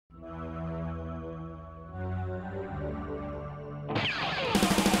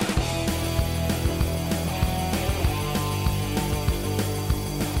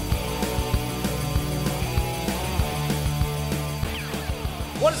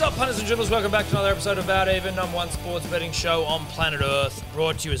What is up, punters and dribblers? Welcome back to another episode of About Even, number one sports betting show on planet Earth.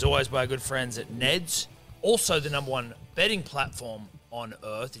 Brought to you, as always, by our good friends at Neds. Also the number one betting platform on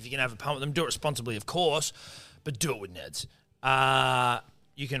Earth. If you can have a punt with them, do it responsibly, of course, but do it with Neds.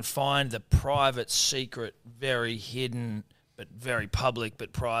 You can find the private, secret, very hidden, but very public,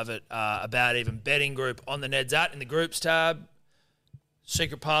 but private, About Even betting group on the Neds app in the groups tab.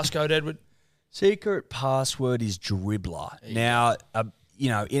 Secret passcode, Edward? Secret password is dribbler. Now,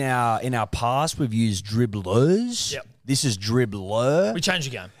 in our past, we've used dribblers. Yep. This is dribbler. We changed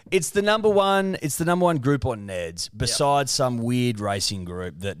the game. It's the number one group on Neds, besides some weird racing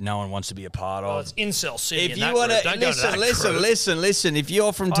group that no one wants to be a part of. Oh, it's Incel City. If you want to listen. If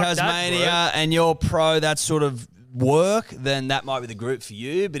you're from Tasmania and you're pro that sort of work, then that might be the group for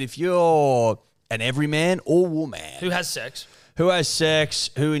you. But if you're an everyman or woman Who has sex,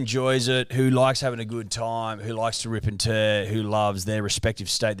 who enjoys it, who likes having a good time, who likes to rip and tear, who loves their respective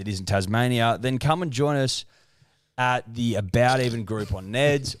state that isn't Tasmania, then come and join us at the About Even group on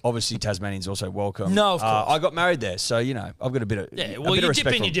Neds. Obviously, Tasmanians also welcome. No, of course. I got married there, so, I've got a bit of you dip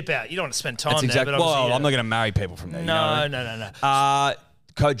in, you dip out. You don't want to spend time That's there. exactly. But Well, I'm not going to marry people from there. No.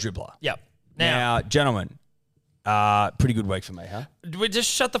 Code dribbler. Yep. Now, gentlemen, pretty good week for me, huh? We just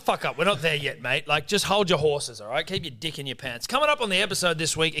shut the fuck up. We're not there yet, mate. Just hold your horses, all right? Keep your dick in your pants. Coming up on the episode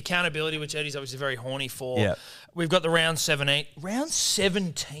this week, accountability, which Eddie's obviously very horny for. Yeah. We've got the round 17. Round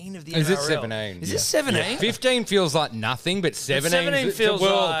 17 of the NRL. Is it 17? Is this 17? Yeah. 15 feels like nothing, but 17 feels a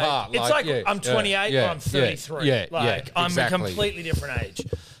world like... apart. It's like I'm 28 or I'm 33. I'm exactly. a completely different age.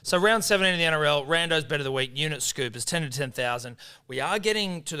 So round 17 of the NRL, Rando's Bet of the Week, unit scoopers, 10 to 10,000. We are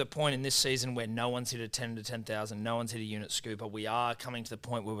getting to the point in this season where no one's hit a 10 to 10,000, no one's hit a unit scooper. We are coming to the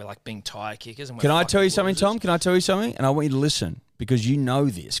point where we're being tire kickers. And Can I tell you something, Tom? Can I tell you something? And I want you to listen because you know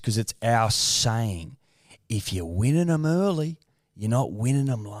this because it's our saying. If you're winning them early, you're not winning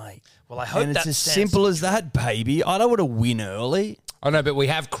them late. Well, I hope and that's it's as simple as that, baby. I don't want to win early. I know, but we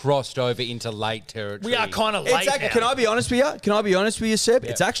have crossed over into late territory. We are kind of late now. Can I be honest with you? Seb?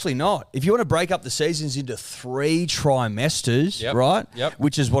 Yeah. It's actually not. If you want to break up the seasons into 3 trimesters, right? Yep.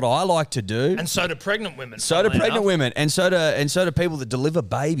 Which is what I like to do. And so do pregnant women. So do pregnant women. And so do people that deliver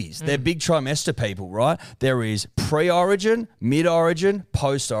babies. They're big trimester people, right? There is pre-origin, mid-origin,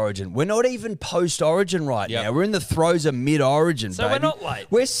 post-origin. We're not even post-origin right now. We're in the throes of mid-origin, so baby. We're not late.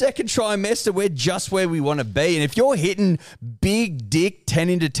 We're second trimester. We're just where we want to be. And if you're hitting big dick 10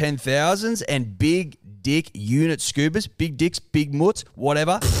 into 10,000s and big dick unit scoopers, big dicks, big mutts,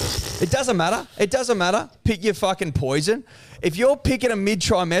 whatever. It doesn't matter. Pick your fucking poison. If you're picking a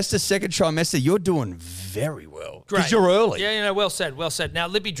mid-trimester, second trimester, you're doing very well. Great. Because you're early. Yeah, well said. Now,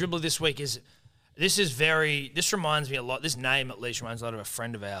 Lippy Dribbler this week this reminds me a lot, this name at least reminds me a lot of a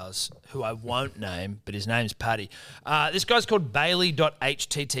friend of ours who I won't name, but his name's Paddy. This guy's called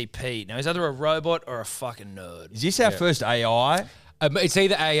Bailey.http. Now, he's either a robot or a fucking nerd. Is this our first AI? It's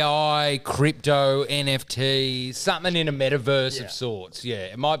either AI, crypto, NFT, something in a metaverse of sorts. Yeah,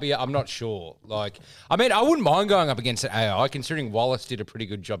 it might be. I'm not sure. I wouldn't mind going up against an AI, considering Wallace did a pretty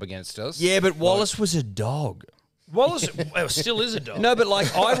good job against us. Yeah, but Wallace was a dog. Wallace still is a dog. No, but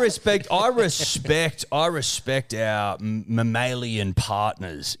I respect our mammalian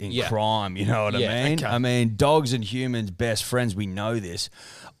partners in crime. You know what I mean? Okay. I mean, dogs and humans, best friends. We know this.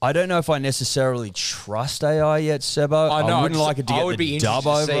 I don't know if I necessarily trust AI yet, Sebo. I know. I wouldn't like it to get I would be the interested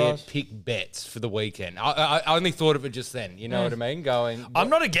dub to see over it pick bets for the weekend. I only thought of it just then. You know what I mean? I'm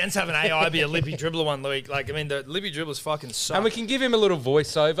not against having AI be a Lippy Dribbler one week. The Lippy Dribblers fucking suck. And we can give him a little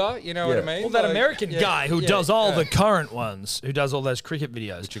voiceover. You know what I mean? Well, that American guy who does all the current ones, who does all those cricket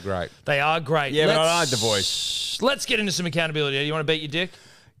videos. Which are great. They are great. Yeah, but I don't have the voice. Let's get into some accountability. Do you want to beat your dick?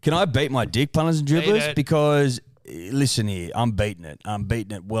 Can I beat my dick, punters and dribblers? Yeah, because, listen here, I'm beating it. I'm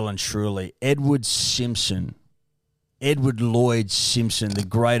beating it well and truly. Edward Lloyd Simpson, the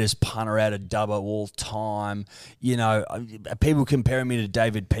greatest punter out of Dubbo all time. You know, people comparing me to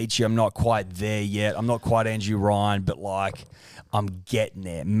David Peachey. I'm not quite there yet. I'm not quite Andrew Ryan, but I'm getting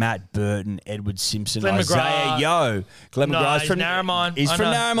there. Matt Burton, Edward Simpson, Glenn Isaiah McGrath. Yo. Glenn McGrath. He's from Narromine. He's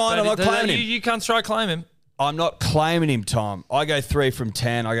from Narromine. I'm not claiming him. You can't try to claim him. I'm not claiming him, Tom. I go 3 from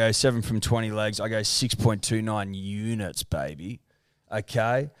 10. I go 7 from 20 legs. I go 6.29 units, baby.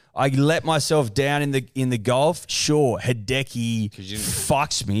 Okay? I let myself down in the golf. Sure, Hideki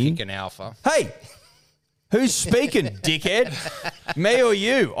fucks me. Pick an alpha. Hey, who's speaking, dickhead? Me or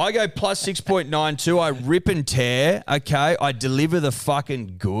you? I go plus 6.92. I rip and tear. Okay? I deliver the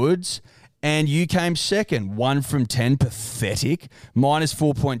fucking goods. And you came second. 1 from 10. Pathetic. Minus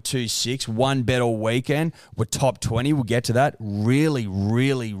 4.26. 1 bet all weekend. We're top 20. We'll get to that. Really,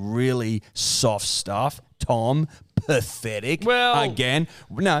 really, really soft stuff. Tom, pathetic. Well- again,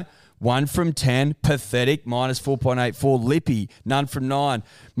 no. 1 from 10, pathetic, minus 4.84. Lippy, none from 9,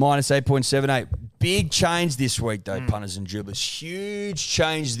 minus 8.78. Big change this week, though, punters and dribblers. Huge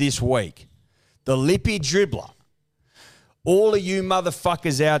change this week. The Lippy dribbler. All of you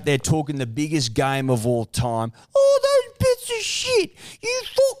motherfuckers out there talking the biggest game of all time. Oh, those bits of shit. You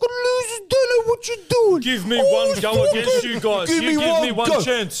fucking losers don't know what you're doing. Give me Oh, one go against you guys. You give me one go.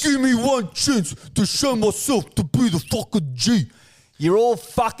 chance. Give me one chance to show myself to be the fucking G. You're all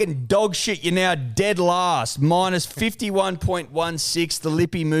fucking dog shit. You're now dead last. Minus 51.16. The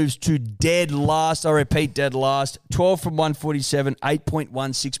Lippy moves to dead last. I repeat, dead last. 12 from 147,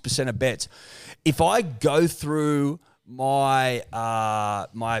 8.16% of bets. If I go through my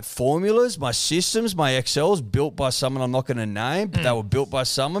my formulas, my systems, my Excels built by someone I'm not going to name, but they were built by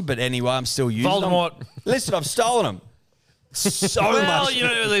someone. But anyway, I'm still using Voldemort. them. Listen, I've stolen them. So Well, much. you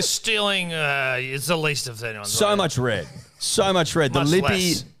know, they're stealing. It's the least of anyone's. So much red. So much red. Much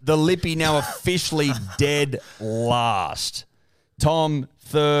less. The Lippy now officially dead last. Tom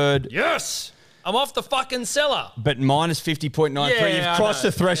third, Yes, I'm off the fucking cellar. but minus 50.93. You've I crossed know.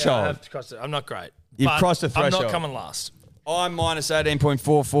 the threshold. Yeah, I have to cross it. I'm not great. You've But crossed the I'm threshold. not coming last. I'm minus 18.44.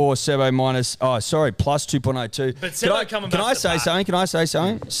 Sebo minus, plus 2.02. But Sebo coming back Can I to say the something? Can I say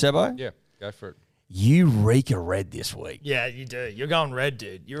something? Sebo? Yeah, go for it. You reek a red this week. Yeah, you do. You're going red,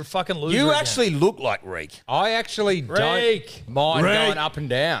 dude. You're a fucking loser. You again. actually look like reek. I actually Rake. don't mind Rake. going up and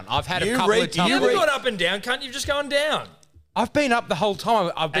down. I've had You a couple rake- of times. You you haven't rake- gone up and down, cunt. You've just gone down. I've been up the whole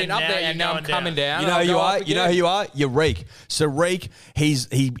time. I've been And up now there, you're and now I'm going coming down. You know I'll who you go are? up You know again. who you are? You're Reek. So Reek,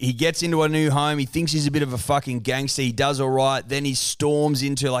 he gets into a new home. He thinks he's a bit of a fucking gangster. He does all right. Then he storms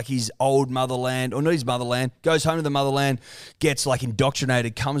into like his old motherland, or not his motherland, goes home to the motherland, gets like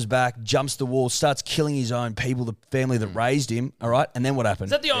indoctrinated, comes back, jumps the wall, starts killing his own people, the family that raised him. All right. And then what happened?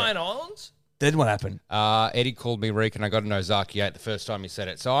 Is that the Iron Islands? Then what happened? Eddie called me Reek, and I got to know Zaki 8 the first time he said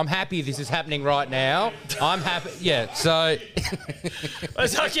it. So I'm happy this is happening right now. I'm happy. Yeah, so...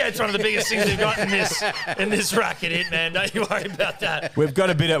 It's one of the biggest things we've got in this racket hit, man. Don't you worry about that. We've got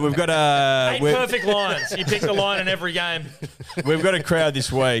a bit of, we've got a, 8 perfect lines. You pick the line in every game. we've got a crowd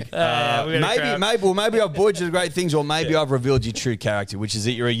this week. we've got a crowd. Maybe I've bored you to great things, or maybe I've revealed your true character, which is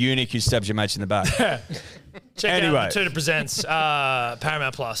that you're a eunuch who stabs your mates in the back. Check Anyway. out the Tutor Presents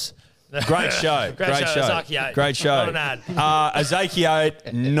Paramount Plus. Great show. Great show. Zaki 8. Great show. Not an ad. Azaki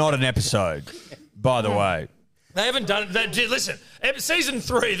 8, not an episode, by the way. They haven't done it. Listen, season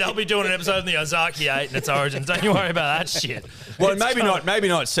 3, they'll be doing an episode in the Ozaki 8 and its origins. Don't you worry about that shit. Well, It's maybe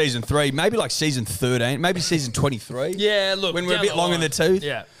not season 3, maybe like season 13, maybe season 23. Yeah, look. When we're a down bit the long in line. the tooth.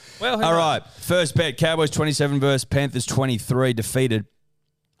 Yeah. Well, who All knows? right, first bet, Cowboys 27 versus Panthers 23, defeated.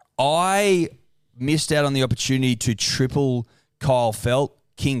 I missed out on the opportunity to triple Kyle Felt,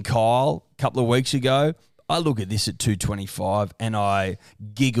 King Kyle, a couple of weeks ago. I look at this at 225 and I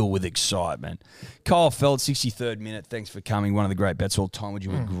giggle with excitement. Kyle Felt, 63rd minute. Thanks for coming. One of the great bets all time. Would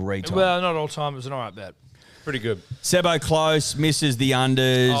you agree, Tom? Well, not all time. It was an all right bet. Pretty good. Sebo close, misses the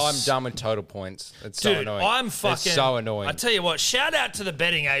unders. Oh, I'm done with total points. It's so Dude, annoying. I'm fucking... It's so annoying. I tell you what, shout out to the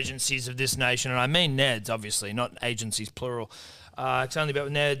betting agencies of this nation, and I mean Neds, obviously, not agencies, plural. It's only about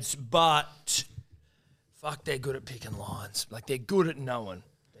Neds, but fuck, they're good at picking lines. Like, they're good at knowing.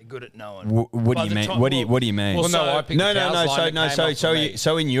 They're good at knowing. What do you mean? What do you mean? Well, no, I picked No. the Cows line that came up for me.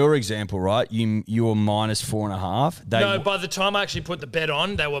 So in your example, right? You were minus 4.5. No, by the time I actually put the bet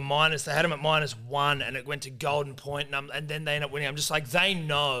on, they were minus. They had them at -1, and it went to Golden Point, and then they ended up winning. I'm just like, they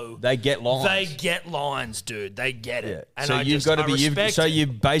know. They get lines. They get lines, dude. They get it. And so I you've just, got to I be. respect it. You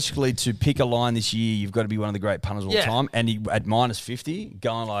basically to pick a line this year, you've got to be one of the great punters of all Yeah. time. And at minus 50,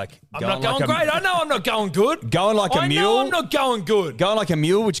 going like. I'm not going great. I know I'm not going good. Going like a I mule. know I'm not going good. Going like a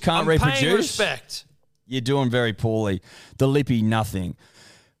mule, which can't I'm reproduce. paying respect. You're doing very poorly. The Lippy, nothing.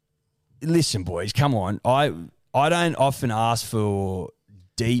 Listen, boys, come on. I don't often ask for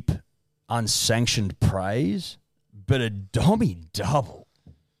deep, unsanctioned praise, but a Dommy double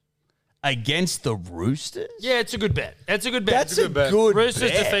against the Roosters? Yeah, it's a good bet. It's a good bet. That's It's a good Roosters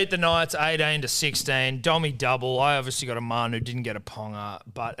bet. defeat the Knights 18-16. Dommy double. I obviously got a man who didn't get a ponga,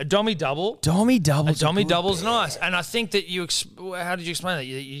 but a Dommy double. Dommy double. A Dommy double's nice, and I think that you. How did you explain that?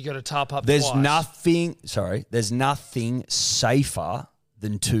 You got to top up. There's twice. nothing. Sorry, there's nothing safer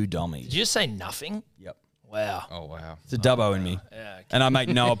than two Did Dommies. you just say nothing? Yep, Wow. Oh, wow. it's a Dubbo in me, Yeah. Okay. and I make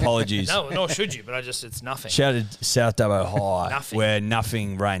no apologies. No, nor should you. But it's nothing. Shout out to South Dubbo High, Nothing. where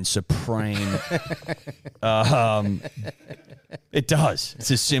nothing reigns supreme. It does.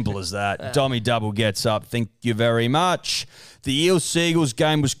 It's as simple as that. Dommy Double gets up. Thank you very much. The Eels Seagulls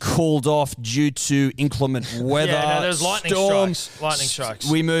game was called off due to inclement weather. Yeah, no, there's lightning strikes. Lightning strikes.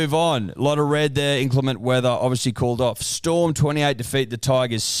 We move on. A lot of red there. Inclement weather obviously called off. Storm 28 defeat the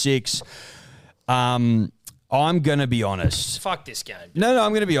Tigers 6. I'm going to be honest. Fuck this game. No,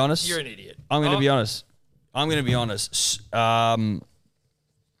 I'm going to be honest. You're an idiot. I'm going to be honest.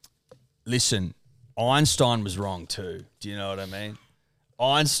 Listen, Einstein was wrong too. Do you know what I mean?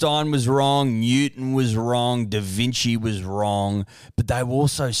 Einstein was wrong. Newton was wrong. Da Vinci was wrong. But they were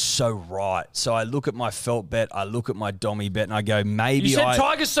also so right. So I look at my felt bet. I look at my Dommy bet and I go, maybe You said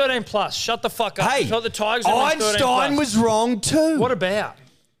Tigers 13 plus. Shut the fuck up. Hey, You thought the Tigers were 13 Einstein plus. was wrong too. What about?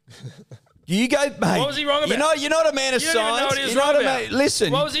 You go, mate. What was he wrong about? You're not a man of You don't even know science. what he was You're wrong not a about. man.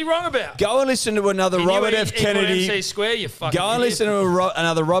 Listen. What was he wrong about? Go and listen to another He knew Robert he F. equaled Kennedy. MC square, you fucking Go and idiot. listen to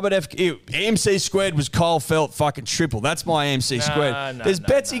another Robert F. MC squared was Kyle Felt fucking triple. That's my MC squared. There's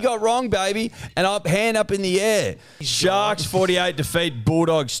bets he got wrong, baby. And up, hand up in the air. Sharks 48 defeat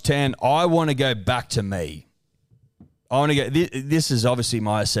Bulldogs 10. I want to go back to me. I want to go. This is obviously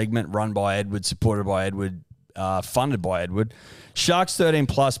my segment run by Edward, supported by Edward, funded by Edward. Sharks 13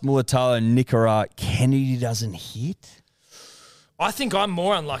 plus, Mulatalo, Nicara. Kennedy doesn't hit. I think I'm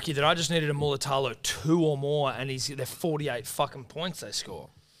more unlucky that I just needed a Mulatalo 2 or more, and they're 48 fucking points they score.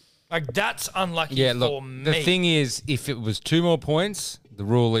 Like, that's unlucky for me. The thing is, if it was 2 more points, the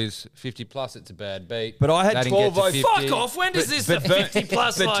rule is 50 plus, it's a bad beat. But I had They didn't get 12 to over. 50. Fuck off. When does this 50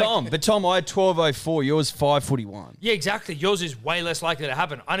 plus But Tom, I had 12.04. Yours 5.41. Yeah, exactly. Yours is way less likely to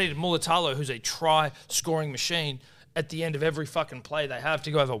happen. I needed Mulatalo, who's a try-scoring machine, at the end of every fucking play they have to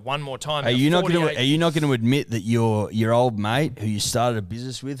go over one more time. Are you not going to admit that your old mate who you started a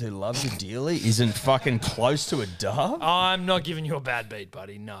business with, who loves you dearly, isn't fucking close to a dub? I'm not giving you a bad beat,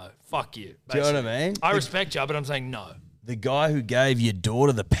 buddy. No. Fuck you. Do you know what I mean? I respect you, but I'm saying no. The guy who gave your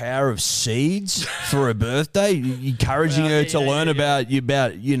daughter the power of seeds for her birthday, encouraging her to learn about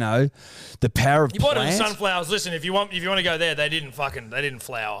the power of You bought plants. them sunflowers. Listen, if you want to go there, they didn't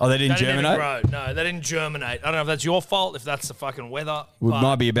flower. Oh, they didn't even germinate? grow. No, they didn't germinate. I don't know if that's your fault, if that's the fucking weather. It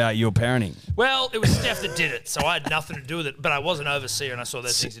might be about your parenting. Well, it was Steph that did it, so I had nothing to do with it. But I was an overseer, and I saw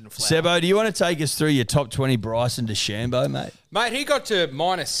those things didn't flower. Sebo, do you want to take us through your top 20 Bryson DeChambeau, mate? Mate, he got to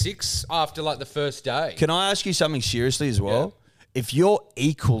 -6 after like the first day. Can I ask you something seriously as well? If you're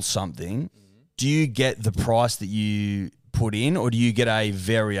equal something, do you get the price that you put in, or do you get a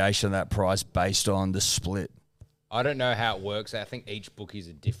variation of that price based on the split? I don't know how it works. I think each bookies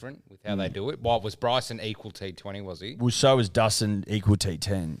are different with how they do it. Well, was Bryson equal T20, was he? Well, so was Dustin equal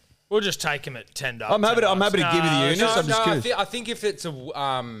T10. We'll just take him at $10. I'm happy to give you the units. I'm just curious. I think if it's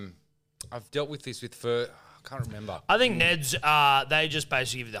a... I've dealt with this with... I can't remember. I think Ned's, they just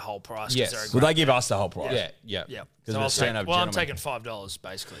basically give you the whole price. Yes. They're a Well, great they give us the whole price. Yeah. Yeah. Because So we're I'll stand-up I'm gentlemen. taking $5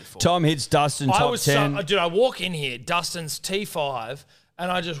 basically for Tom hits Dustin top 10. Dude, I walk in here, Dustin's T5,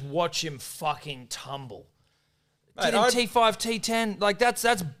 and I just watch him fucking tumble. Get him T5, T10. Like,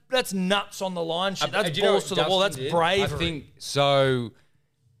 that's nuts on the line shit. That's Do you know balls what to the wall. That's Dustin did? bravery. I think so.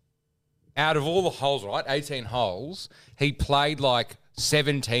 Out of all the holes, right, 18 holes, he played like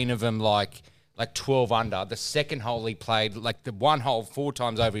 17 of them like 12 under. The second hole he played, like the one hole 4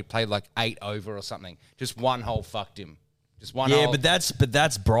 times over, he played like 8 over or something. Just one hole fucked him. Just one hole. Yeah, but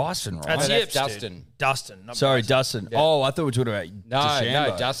that's Bryson, right? That's that's Yips, dude. Dustin. Dustin. Not Sorry, Bryson. Dustin. Oh, I thought we were talking about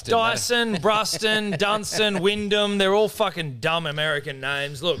DeChambeau. Dustin. Dyson, Bruston, Dunstan, Wyndham. They're all fucking dumb American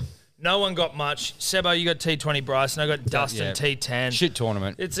names. Look, no one got much. Sebo, you got T20 Bryson. I got Dustin T10. Shit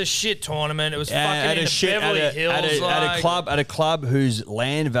tournament. It's a shit tournament. It was fucking At in Beverly Hills. at a club whose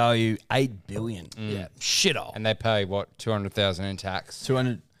land value $8 billion. Yeah, shit off. And they pay, what, 200,000 in tax?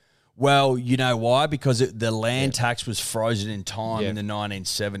 200. Well, you know why? Because the land tax was frozen in time in the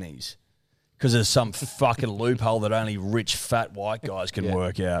 1970s. Because there's some fucking loophole that only rich, fat white guys can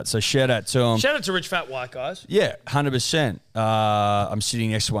work out. So shout out to them. Shout out to rich fat white guys. Yeah, 100%. I'm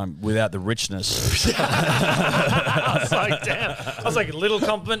sitting next to one without the richness. I was like, damn. I was like, little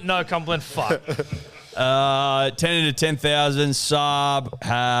compliment, no compliment, fuck. 10 into 10,000 sub.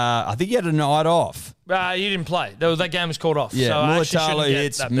 I think he had a night off. You didn't play. That game was called off. Yeah, so I actually Mulatalo shouldn't get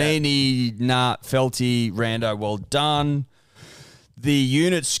hits, that bad. Meany, Nut, Felty, Rando, well done. The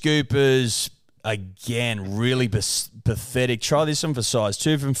unit scoopers, again, really pathetic. Try this one for size.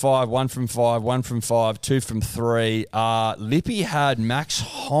 2 from 5, 1 from 5, 1 from 5, 2 from 3. Lippy had Max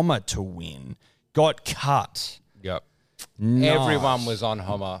Homer to win. Got cut. Yep. Nice. Everyone was on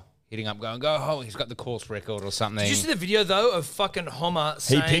Homer, hitting up, going, go home. He's got the course record or something. Did you see the video, though, of fucking Homer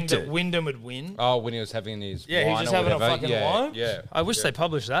saying picked that it. Wyndham would win? Oh, when he was having his Yeah, he wine was just or having a whatever. fucking yeah, wine? Yeah. I wish they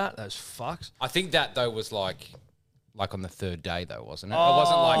published that, those fucks. I think that, though, was like like on the third day though, wasn't it? It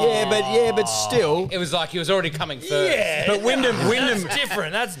wasn't like but still. it was like he was already coming first. Yeah, But Wyndham, that's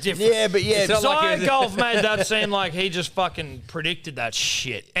different. That's different. yeah, but yeah, It's not like Zion it was- Golf made that seem like he just fucking predicted that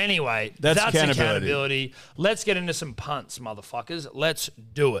shit. Anyway, That's accountability. accountability. Let's get into some punts, motherfuckers. Let's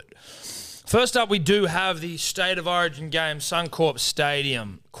do it. First up, we do have the State of Origin game, Suncorp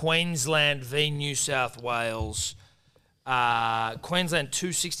Stadium, Queensland v New South Wales. Queensland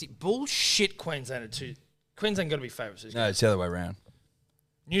 260. Bullshit, Queensland at 2. Queensland got to be favourites. no, it's the other way around.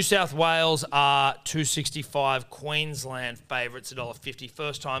 New South Wales are 265. Queensland favourites $1.50.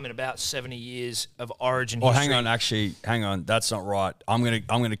 First time in about 70 years of Origin Oh, history. hang on. That's not right. I'm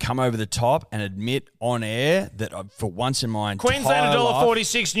gonna come over the top and admit on air that for once in my Queensland entire life,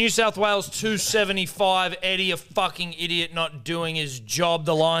 $1.46. New South Wales 275. Eddie, a fucking idiot, not doing his job.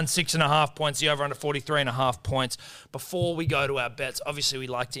 The line 6.5 points. The over under 43.5 points. Before we go to our bets, obviously we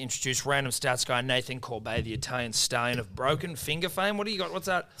like to introduce random stats guy Nathan Corbet, the Italian stallion of broken finger fame. What do you got? What's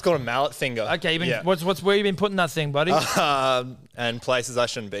that? It's called a mallet finger. Okay, Yeah. what's where you been putting that thing, buddy? And places I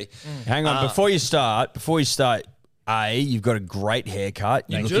shouldn't be. hang on. Before you start, you've got a great haircut.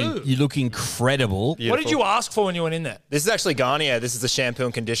 You do. You look incredible. What did you ask for when you went in there? This is actually Garnier. This is the shampoo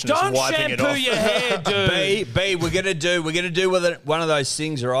and conditioner. Don't Just wiping it shampoo off. your hair, dude. B, we're gonna do one of those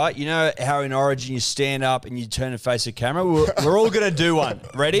things, all right? You know how in Origin you stand up and you turn and face the camera. We're all gonna do one.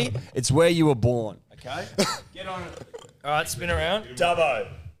 Ready? It's where you were born. Okay. Get on it. All right, spin around. Dubbo.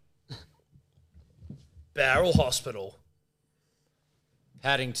 Barrel Hospital.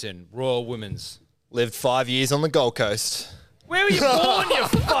 Paddington, Royal Women's. Lived 5 years on the Gold Coast. Where were you born, you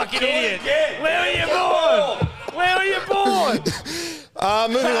fucking idiot? Where were you born? Where were you born?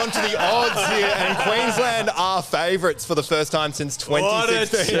 Moving on to the odds here, and Queensland are favourites for the first time since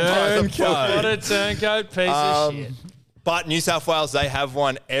 2016. What a turncoat piece of shit. But New South Wales, they have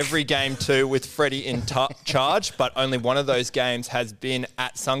won every game too with Freddie in charge, but only one of those games has been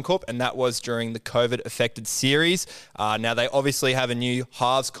at Suncorp, and that was during the COVID-affected series. Now, they obviously have a new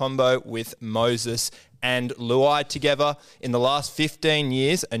halves combo with Moses and Luai together. In the last 15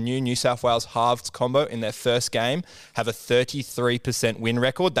 years, a new South Wales halves combo in their first game have a 33% win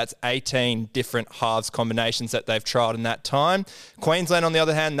record. That's 18 different halves combinations that they've tried in that time. Queensland, on the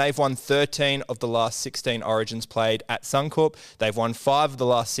other hand, they've won 13 of the last 16 Origins played at Suncorp. They've won 5 of the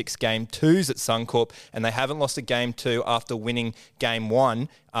last 6 Game 2s at Suncorp, and they haven't lost a Game 2 after winning Game 1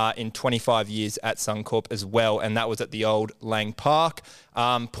 in 25 years at Suncorp as well, and that was at the old Lang Park.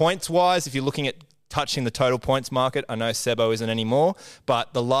 Points-wise, if you're looking at touching the total points market, I know Sebo isn't anymore,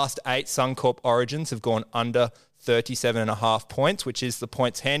 but the last 8 Suncorp Origins have gone under 37.5 points, which is the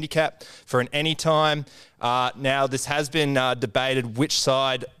points handicap for an anytime. Now, this has been debated which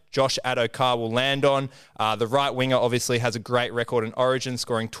side Josh Addo-Carr will land on. The right winger obviously has a great record in Origin,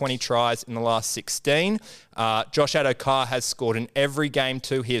 scoring 20 tries in the last 16. Josh Addo-Carr has scored in every Game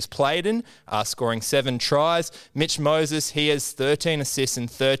 2 he has played in, scoring 7 tries. Mitch Moses, he has 13 assists in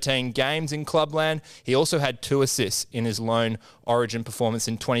 13 games in Clubland. He also had 2 assists in his lone Origin performance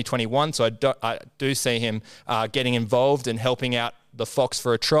in 2021, so I do see him getting involved and helping out the Fox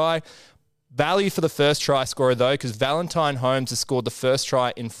for a try. Value for the first try scorer, though, because Valentine Holmes has scored the first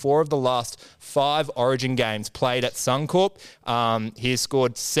try in 4 of the last 5 Origin games played at Suncorp. He has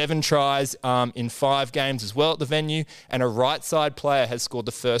scored 7 tries in 5 games as well at the venue, and a right side player has scored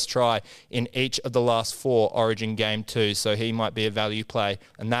the first try in each of the last 4 Origin Game 2, so he might be a value play,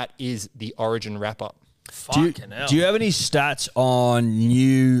 and that is the Origin wrap-up. Fucking hell. Do you have any stats on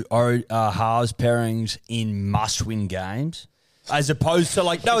new halves pairings in must-win games? As opposed to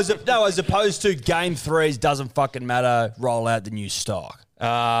as opposed to Game 3s doesn't fucking matter. Roll out the new stock.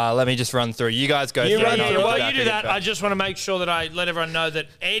 Let me just run through. You guys go through. Yeah, and I'll well, back you do and that. back. I just want to make sure that I let everyone know that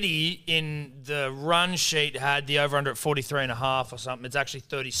Eddie in the run sheet had the over-under at 43.5 or something. It's actually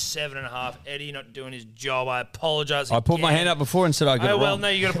 37.5. Eddie not doing his job. I apologise. I put my hand up before and said I got it Oh, well, wrong. no,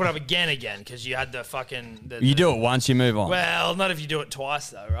 you got to put it up again because you had the fucking... You do it once, you move on. Well, not if you do it twice,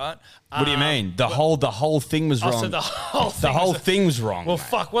 though, right? What do you mean? The whole thing was wrong. So the whole thing the whole was- thing was wrong. Well, mate.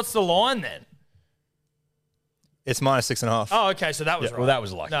 fuck, what's the line then? It's minus 6.5. Oh, okay, so that was right. Well, that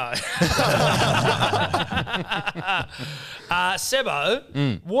was lucky. No.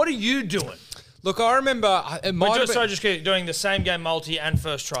 Sebo, what are you doing? Look, I remember it might have been- Just keep doing the same game multi and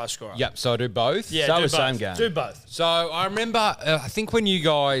first try scorer. Yep, so I do both. Yeah, So do was both. same game. Do both. So I remember, I think when you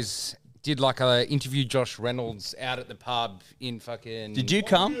guys did like a interview Josh Reynolds out at the pub in fucking... Did you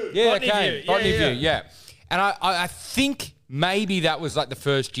come? Yeah, Botany I came. View. Botany Yeah, View, yeah. yeah. And I think maybe that was like the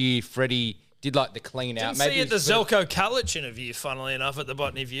first year Freddie did like the clean out. Didn't Maybe see you at the it's first- Zelko Kalic interview, funnily enough, at the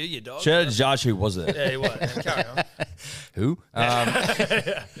Botany View, you dog. Shout out to Josh, who was there. Yeah, he was. Yeah, carry on. Who?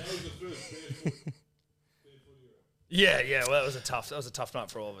 Yeah. Well, that was a tough night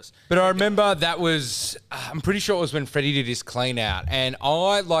for all of us. But I remember that was, I'm pretty sure it was when Freddie did his clean out. And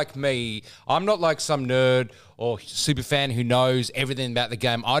I'm not like some nerd or super fan who knows everything about the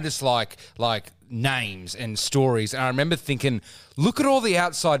game. I just like names and stories. And I remember thinking, look at all the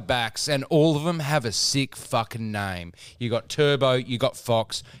outside backs and all of them have a sick fucking name. You got Turbo, you got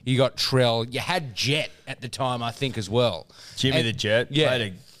Fox, you got Trell. You had Jet at the time, I think, as well. Jimmy the Jet. Yeah.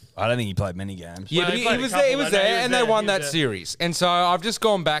 I don't think he played many games. Yeah, Well, but he played he was a there, couple, and he was they won there. that series. And so I've just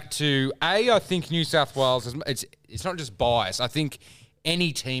gone back to I think New South Wales. It's not just bias. I think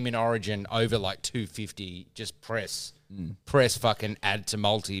any team in Origin over like 250 just press fucking add to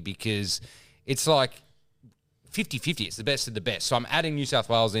multi because it's like 50-50. It's the best of the best. So I'm adding New South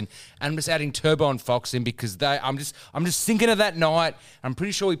Wales in, and I'm just adding Turbo and Fox in because I'm just thinking of that night. I'm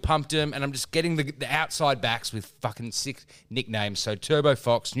pretty sure we pumped them, and I'm just getting the outside backs with fucking sick nicknames. So Turbo,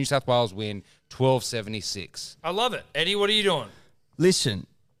 Fox, New South Wales win 12-76. I love it. Eddie, what are you doing? Listen,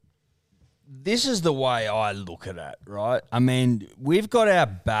 this is the way I look at it, right? I mean, we've got our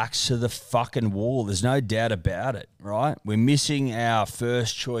backs to the fucking wall. There's no doubt about it, right? We're missing our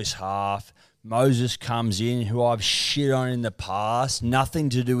first choice half. Moses comes in, who I've shit on in the past. Nothing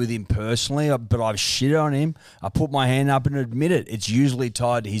to do with him personally, but I've shit on him. I put my hand up and admit it. It's usually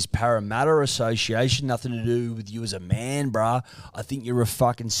tied to his Parramatta association. Nothing to do with you as a man, bruh. I think you're a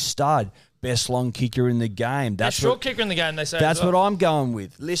fucking stud. Best long kicker in the game. That's short kicker in the game, they say. That's what I'm going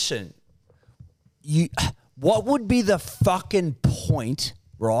with. Listen, what would be the fucking point,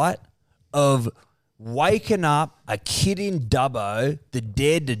 right, of waking up a kid in Dubbo that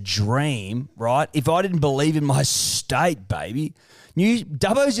dared to dream, right, if I didn't believe in my state, baby?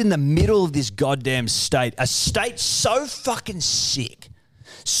 Dubbo's in the middle of this goddamn state, a state so fucking sick,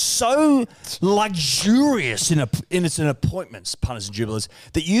 so luxurious in its appointments, punters and dribblers,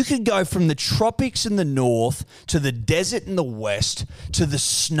 that you could go from the tropics in the north to the desert in the west to the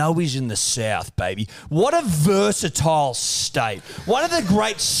snowies in the south, baby. What a versatile state. One of the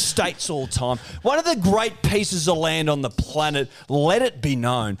great states all time. One of the great pieces of land on the planet. Let it be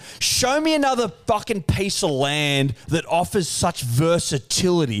known. Show me another fucking piece of land that offers such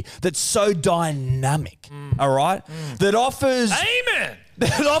versatility, that's so dynamic, all right? That offers... Amen.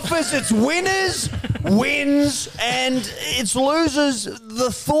 That offers its winners, wins, and its losers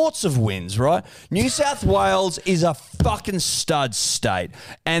the thoughts of wins, right? New South Wales is a fucking stud state.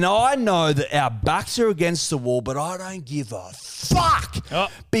 And I know that our backs are against the wall, but I don't give a fuck.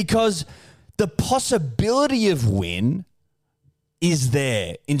 Because the possibility of win is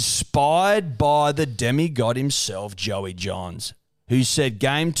there, inspired by the demigod himself, Joey Johns, who said,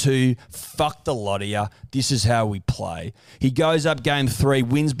 game 2, fuck the lot of ya. This is how we play. He goes up game 3,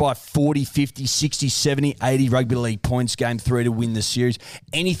 wins by 40, 50, 60, 70, 80 rugby league points game 3 to win the series.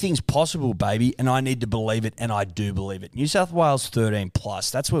 Anything's possible, baby, and I need to believe it, and I do believe it. New South Wales 13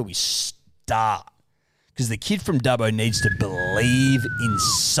 plus, that's where we start. Because the kid from Dubbo needs to believe in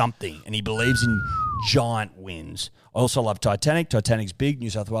something, and he believes in giant wins. I also love Titanic. Titanic's big. New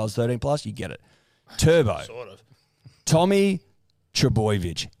South Wales 13 plus, you get it. Turbo. Sort of. Tommy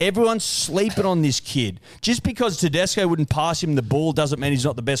Trbojevic. Everyone's sleeping on this kid. Just because Tedesco wouldn't pass him the ball doesn't mean he's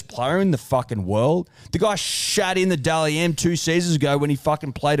not the best player in the fucking world. The guy shat in the Dally M 2 seasons ago when he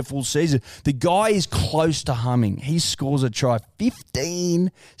fucking played a full season. The guy is close to humming. He scores a try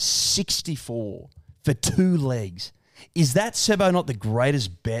 15-64 for 2 legs. Is that, Sebo, not the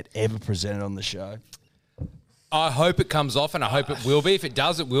greatest bet ever presented on the show? I hope it comes off, and I hope it will be. If it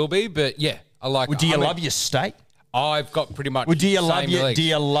does, it will be. But yeah, I like. Well, do you love your state? I've got pretty much. Well, do you love same your legs. Do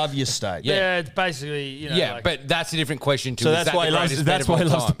you love your state? Yeah, it's basically, you know. Yeah, like, but that's a different question too. So Is that's that why the he loves. greatest That's bet of why he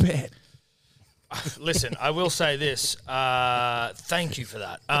all loves the time? bet. listen, I will say this. Thank you for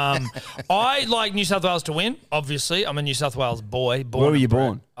that. I like New South Wales to win, obviously. I'm a New South Wales boy. Where were you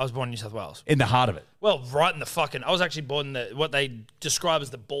born? I was born in New South Wales. In the heart of it. Well, right in the fucking... I was actually born in what they describe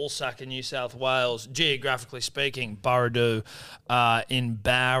as the ball sack in New South Wales, geographically speaking, Burradoo, in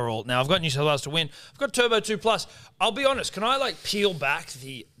Barrel. Now, I've got New South Wales to win. I've got Turbo 2+. I'll be honest, can I, peel back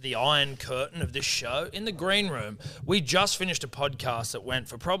the iron curtain of this show? In the green room, we just finished a podcast that went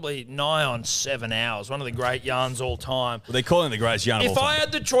for probably nigh on 7 hours, one of the great yarns all time. Well, they call him the greatest yarn of all If I time.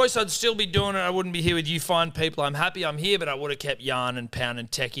 had the choice, I'd still be doing it. I wouldn't be here with you fine people. I'm happy I'm here, but I would have kept yarn and pound and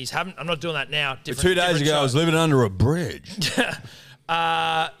techies. I'm not doing that now. Two days ago, I was living under a bridge.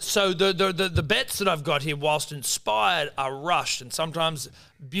 So the bets that I've got here, whilst inspired, are rushed, and sometimes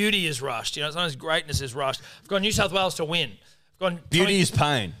beauty is rushed. You know, sometimes greatness is rushed. I've got New South Wales to win. I've got Beauty is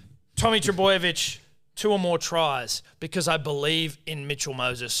pain. Tommy Trbojevic, 2 or more tries, because I believe in Mitchell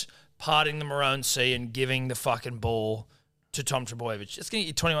Moses parting the Maroon Sea and giving the fucking ball to Tom Trbojevic. It's going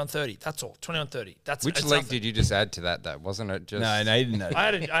to get you 21-30. That's all. 21-30. That's Which it's league nothing. did you just add to that, though? Wasn't it just... No, he didn't. I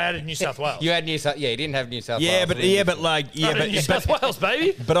added New South Wales. You had New South... Yeah, you didn't have New South Yeah, Wales. but New South Wales,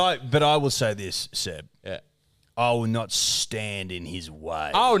 baby. but I will say this, Seb. Yeah. I will not stand in his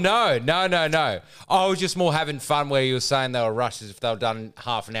way. Oh, no. I was just more having fun where you were saying they were rushed as if they were done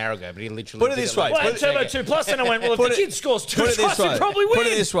half an hour ago, but he literally Put it did this like way. Well, I 10 had Turbo 2 Plus, and I went, well, if Put the it- kid scores 2 Put it tries, this way. he'd probably win. Put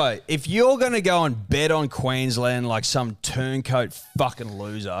it this way. If you're going to go and bet on Queensland like some turncoat fucking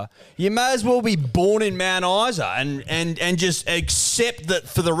loser, you may as well be born in Mount Isa and just accept that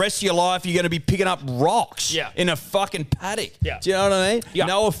for the rest of your life you're going to be picking up rocks in a fucking paddock. Yeah. Do you know what I mean? Yeah.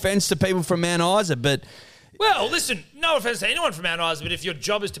 No offense to people from Mount Isa, but... Well, listen, no offense to anyone from Mount Isa, but if your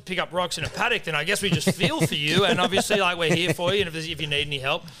job is to pick up rocks in a paddock, then I guess we just feel for you, and obviously, like, we're here for you, and if you need any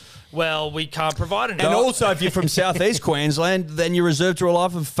help, well, we can't provide any. And also, if you're from southeast Queensland, then you're reserved to a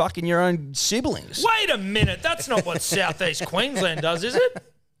life of fucking your own siblings. Wait a minute, that's not what southeast Queensland does, is it?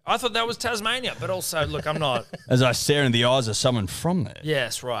 I thought that was Tasmania, but also, look, I'm not. As I stare in the eyes of someone from there.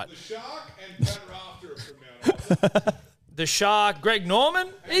 Yes, right. The Shark and Pat Rafter are from Mount Isa. The Shark, Greg Norman.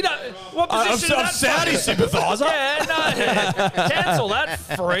 He don't, what position I'm is Saudi that? sympathiser. Yeah, no, cancel that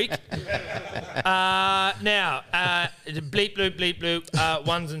freak. Now, bleep, bloop, bleep, bloop,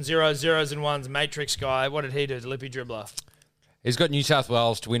 ones and zeros, zeros and ones, Matrix guy. What did he do? The lippy dribbler. He's got New South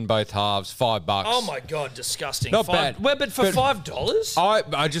Wales to win both halves, $5. Oh my God, disgusting. Not bad. Well, but for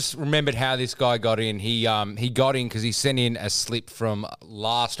 $5? I just remembered how this guy got in. He got in because he sent in a slip from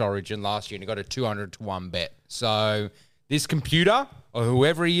last Origin last year and he got a 200-1 bet. So this computer or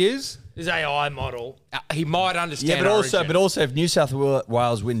whoever he is, His AI model. he might understand. Yeah, Origin. but also, if New South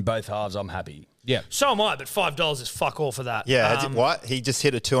Wales win both halves, I'm happy. Yeah. So am I, but $5 is fuck all for that. Yeah, what? He just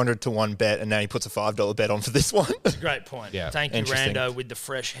hit a 200-1 bet, and now he puts a $5 bet on for this one. Great point. Yeah. Thank you, Interesting. Rando, with the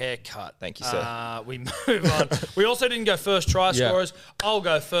fresh haircut. Thank you, sir. We move on. We also didn't go first try Yeah. scorers. I'll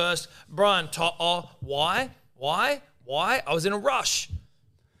go first. Brian To'o. Why? I was in a rush.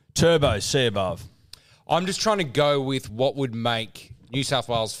 Turbo, see above. I'm just trying to go with what would make New South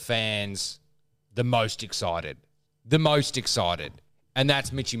Wales fans the most excited. And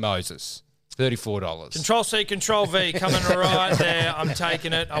that's Mitchy Moses. $34. Control C, Control V, coming right there. I'm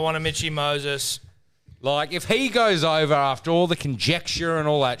taking it. I want a Mitchy Moses. Like, if he goes over after all the conjecture and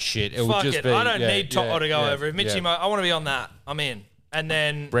all that shit, it would Fuck just it. be... I don't need To'o to go yeah, over. If Mitchy yeah. I want to be on that. I'm in. And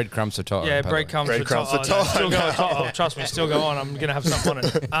then... Breadcrumbs for To'o. Yeah, by the way. breadcrumbs for To'o. Still go To'o. Trust me, still go on. I'm going to have something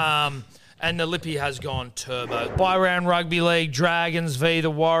on it. And the Lippy has gone turbo. By-round rugby league, Dragons v.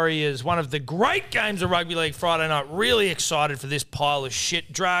 the Warriors. One of the great games of rugby league Friday night. Really excited for this pile of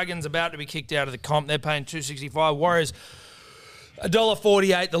shit. Dragons about to be kicked out of the comp. They're paying $2.65. Warriors,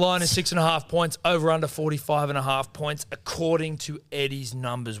 $1.48. The line is 6.5 points. Over under 45.5 points. According to Eddie's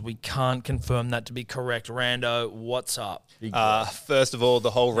numbers, we can't confirm that to be correct. Rando, what's up? First of all,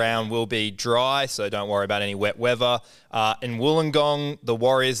 the whole round will be dry, so don't worry about any wet weather. In Wollongong, the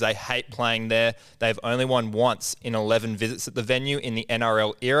Warriors, they hate playing there. They've only won once in 11 visits at the venue in the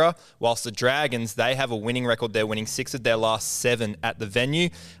NRL era, whilst the Dragons, they have a winning record. They're winning 6 of their last 7 at the venue.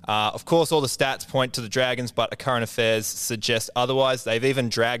 Of course, all the stats point to the Dragons, but current affairs suggest otherwise. They've even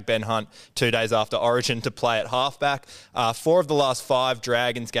dragged Ben Hunt 2 days after Origin to play at halfback. 4 of the last 5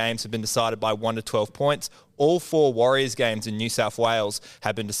 Dragons games have been decided by 1 to 12 points. All 4 Warriors games in New South Wales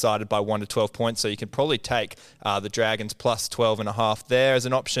have been decided by 1 to 12 points, so you can probably take the Dragons plus 12.5 there as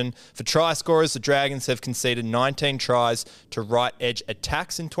an option. For try scorers, the Dragons have conceded 19 tries to right edge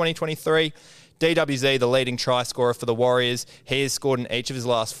attacks in 2023. DWZ, the leading try scorer for the Warriors, he has scored in each of his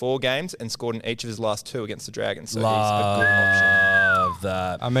last 4 games and scored in each of his last 2 against the Dragons, so he's a good option. Love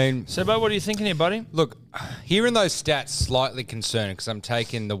that. I mean, Sebo, what are you thinking here, buddy? look, hearing those stats slightly concerning because I'm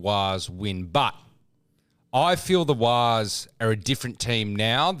taking the Wars win, but I feel the Wars are a different team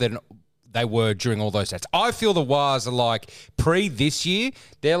now than they were during all those stats. I feel the Wars are like pre this year.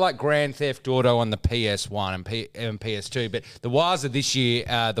 They're like Grand Theft Auto on the PS1 and PS2, but the Wars of this year,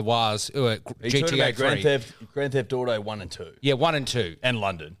 the Wars GTA 3. Grand Theft Auto 1 and 2. Yeah, 1 and 2. And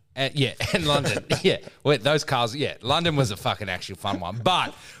London. Yeah, and London. Yeah, well, those cars. Yeah, London was a fucking actual fun one.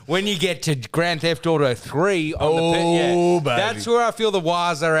 But when you get to Grand Theft Auto 3, baby. that's where I feel the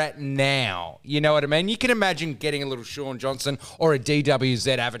Wars are at now. You know what I mean? You can imagine getting a little Sean Johnson or a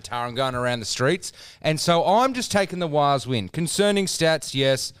DWZ avatar and going around the streets. And so I'm just taking the Wars win. Concerning stats,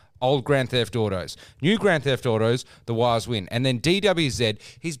 yes. Old Grand Theft Autos. New Grand Theft Autos, the Wars win. And then DWZ,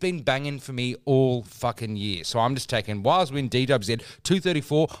 he's been banging for me all fucking year. So I'm just taking Wars win, DWZ,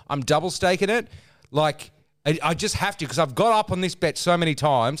 234. I'm double staking it. Like, I just have to because I've got up on this bet so many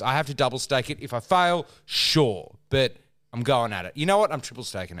times. I have to double stake it. If I fail, sure. But I'm going at it. You know what? I'm triple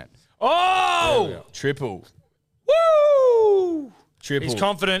staking it. Oh! Triple. Woo! Triple. He's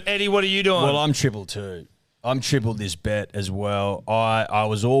confident. Eddie, what are you doing? Well, I'm triple too. I'm tripled this bet as well. I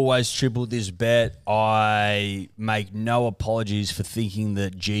was always tripled this bet. I make no apologies for thinking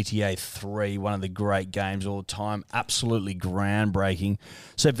that GTA 3, one of the great games of all time, absolutely groundbreaking.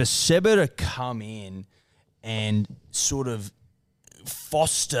 So for Seba to come in and sort of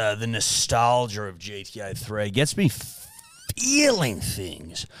foster the nostalgia of GTA 3 gets me feeling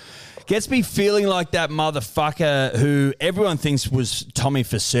things. Gets me feeling like that motherfucker who everyone thinks was Tommy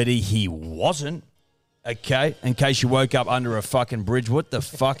Facchetti. He wasn't. Okay, in case you woke up under a fucking bridge, what the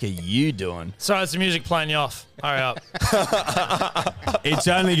fuck are you doing? Sorry, it's the music playing you off. Hurry up. It's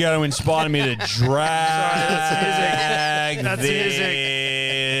only going to inspire me to drag That's music.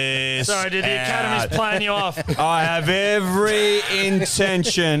 this Sorry, dude, the out. Academy's playing you off. I have every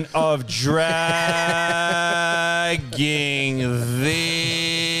intention of dragging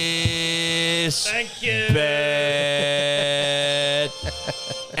this Thank you. bet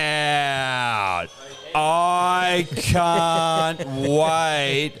out. I can't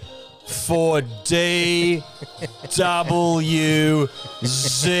wait for DWZ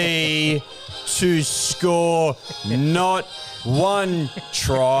to score not 1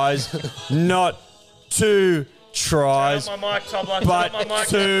 tries, not 2 tries, Turn up my mic, Tom. Turn but up my mic.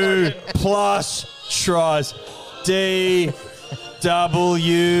 2 plus tries. DWZ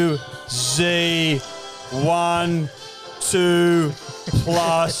 1, 2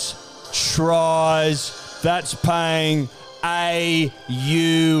 plus tries. That's paying AUD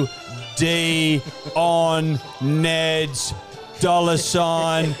on Ned's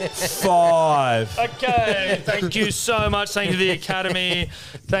 $5. Okay, thank you so much. Thank you to the Academy.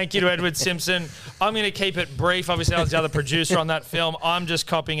 Thank you to Edward Simpson. I'm going to keep it brief. Obviously, I was the other producer on that film. I'm just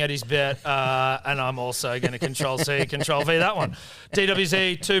copying Eddie's bet, and I'm also going to Control-C, Control-V that one.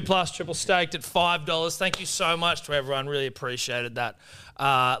 DWZ 2 plus triple staked at $5. Thank you so much to everyone. Really appreciated that.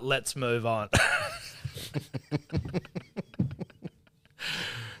 Let's move on.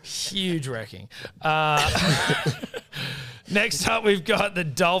 Huge wrecking. Next up, we've got the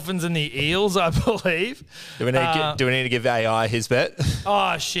Dolphins and the Eels, I believe. Do we need to give AI his bet?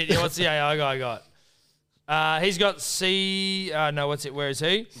 Oh, shit. Yeah, what's the AI guy got? He's got where is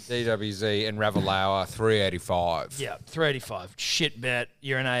he? DWZ and Ravalawa 385. Yeah, 385. Shit bet.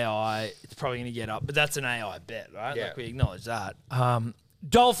 You're an AI. It's probably going to get up, but that's an AI bet, right? Yeah. Like, we acknowledge that.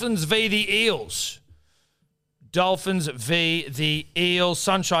 Dolphins v. the Eels. Dolphins v. the Eels,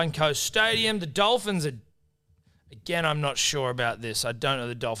 Sunshine Coast Stadium. The Dolphins are, again, I'm not sure about this. I don't know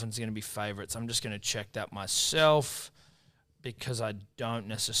the Dolphins are going to be favourites. I'm just going to check that myself because I don't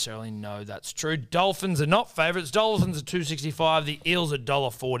necessarily know that's true. Dolphins are not favourites. Dolphins are $2.65. The Eels are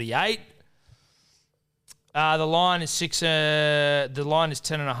 $1.48. The line is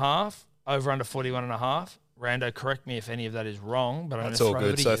 10.5. Over under 41.5. Rando, correct me if any of that is wrong, but That's I'm all going to throw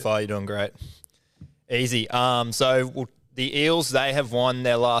good it so at you. far. You're doing great. Easy. The Eels, they have won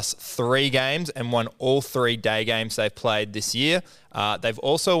their last 3 games and won all 3 day games they've played this year. They've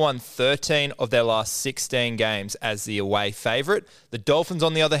also won 13 of their last 16 games as the away favourite. The Dolphins,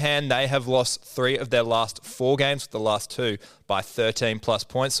 on the other hand, they have lost 3 of their last 4 games, with the last 2 by 13 plus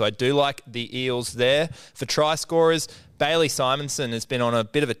points. So I do like the Eels there. For try scorers, Bailey Simonson has been on a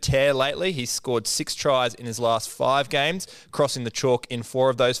bit of a tear lately. He's scored 6 tries in his last 5 games, crossing the chalk in 4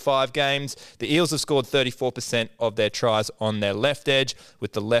 of those 5 games. The Eels have scored 34% of their tries on their left edge,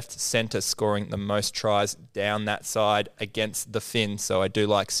 with the left centre scoring the most tries down that side against the Finns. So I do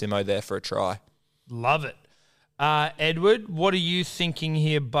like Simo there for a try. Love it. Edward, what are you thinking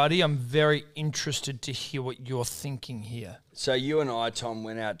here, buddy? I'm very interested to hear what you're thinking here. So you and I, Tom,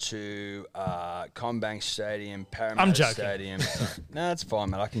 went out to Combank Stadium, I'm Parramatta joking. Stadium. No, that's fine,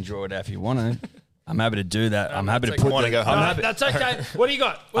 mate. I can draw it out if you want to. I'm happy to do that. I'm happy to okay. put Wanna the, go home? I'm No, happy- that's okay. What do you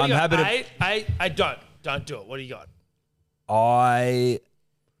got? What do you I'm got? happy Don't do it. What do you got? I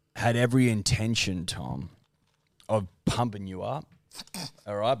had every intention, Tom, of pumping you up.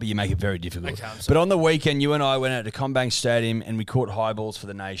 All right, but you make it very difficult. Okay, I'm sorry. But on the weekend, you and I went out to Combank Stadium and we caught high balls for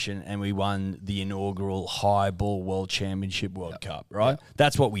the nation and we won the inaugural High Ball World Championship World Cup, right?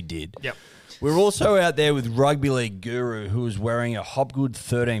 That's what we did. Yep. We were also out there with Rugby League Guru, who was wearing a Hopgood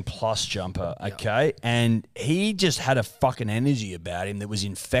 13 plus jumper, okay? And he just had a fucking energy about him that was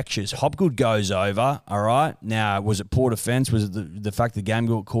infectious. Hopgood goes over, all right? Now, was it poor defense? Was it the fact the game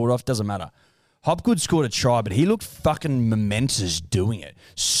got called off? Doesn't matter. Hopgood scored a try, but he looked fucking momentous doing it.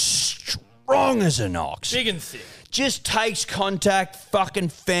 Strong as an ox. Big and thick. Just takes contact, fucking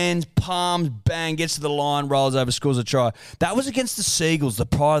fans, palms, bang, gets to the line, rolls over, scores a try. That was against the Seagulls, the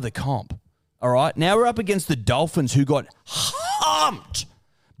prior of the comp. All right? Now we're up against the Dolphins, who got humped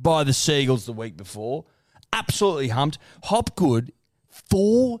by the Seagulls the week before. absolutely humped. Hopgood,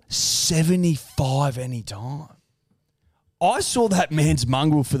 475 anytime. I saw that man's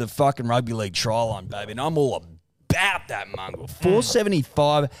mongrel for the fucking rugby league try line, baby, and I'm all about that mongrel.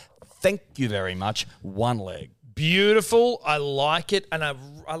 475, thank you very much, one leg. Beautiful. I like it. And I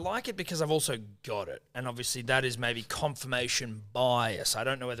like it because I've also got it. And obviously that is maybe confirmation bias. I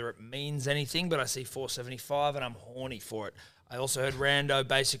don't know whether it means anything, but I see 475 and I'm horny for it. I also heard Rando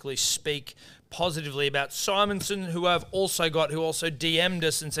basically speak positively about Simonson, who I've also got, who also DM'd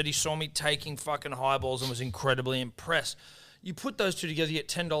us and said he saw me taking fucking high balls and was incredibly impressed. You put those two together, you get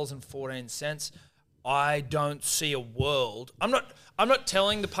 $10.14. I don't see a world. I'm not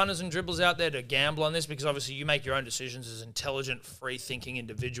telling the punters and dribblers out there to gamble on this because obviously you make your own decisions as intelligent, free-thinking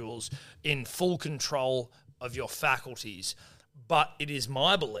individuals in full control of your faculties. But it is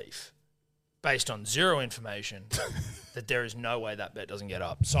my belief, based on zero information, that there is no way that bet doesn't get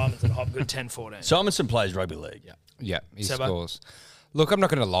up. Simonson, Hopgood, 10-14. Simonson plays rugby league. Yeah, he Sebo? scores. Look, I'm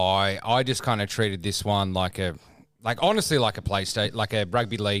not going to lie. I just kind of treated this one honestly like a PlayStation, like a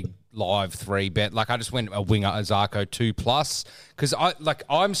rugby league live 3 bet. Like I just went a winger Azarko 2+ because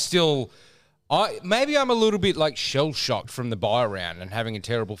maybe I'm a little bit like shell shocked from the buy round and having a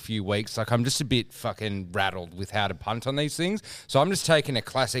terrible few weeks. Like I'm just a bit fucking rattled with how to punt on these things. So I'm just taking a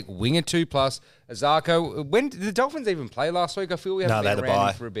classic winger 2+ Azarko. When did the Dolphins even play last week? I feel we haven't been around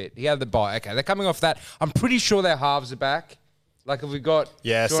him for a bit. He had the bye. Okay, they're coming off that. I'm pretty sure their halves are back. Like, have we got...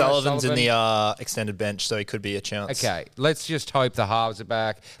 Yeah, Jordan Sullivan's in the extended bench, so he could be a chance. Okay, let's just hope the halves are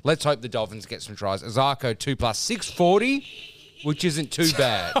back. Let's hope the Dolphins get some tries. Azarko 2+, 640, which isn't too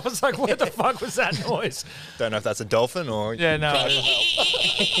bad. I was like, what the fuck was that noise? Don't know if that's a dolphin or... Yeah, no.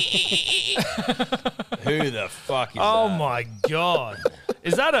 Who the fuck is Oh that? my God.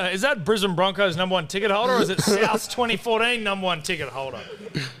 Is that Brisbane Broncos #1 ticket holder or is it South's 2014 #1 ticket holder?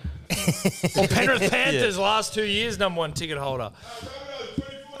 Or Penrith Panthers last 2 years #1 ticket holder?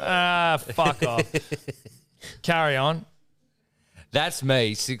 Fuck off. Carry on. That's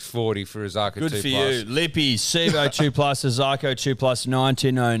me, 640 for Azarko 2+. Good for you. Lippy, Sevo 2+, Azarko 2+,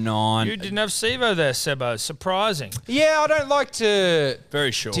 1909. You didn't have Sevo there, Sebo. Surprising. Yeah, I don't like to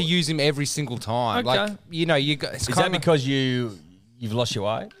Very short. to use him every single time. Okay. Like, you know, you got, Is that because you've lost your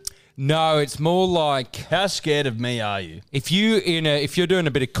weight? No, it's more like How scared of me are you? if you're doing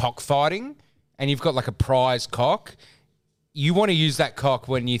a bit of cockfighting and you've got like a prize cock, you want to use that cock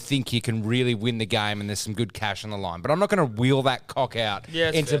when you think you can really win the game and there's some good cash on the line. But I'm not going to wheel that cock out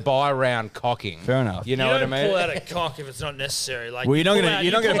into buy round cocking. Fair enough. You know you what I don't mean? pull out a cock if it's not necessary. Like Well, you're not pull going out- to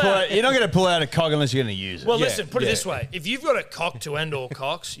you you're not going to pull out a cock unless you're going to use it. Well, Yeah, listen, put it yeah. this way. If you've got a cock to end all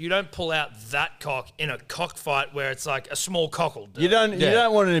cocks, you don't pull out that cock in a cockfight where it's like a small cock will do. you don't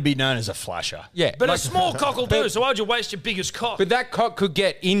want it to be known as a flasher. Yeah. But like- a small cock will do, so why'd you waste your biggest cock? But that cock could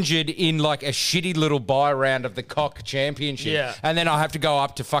get injured in like a shitty little buy round of the cock championship. Yeah. And then I'll have to go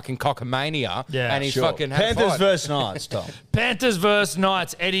up to fucking Cockamania. Yeah, And he's Sure. fucking had a Panthers fight. versus Knights, Tom. Panthers versus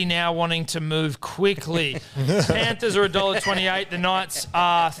Knights. Eddie now wanting to move quickly. Panthers are $1.28. The Knights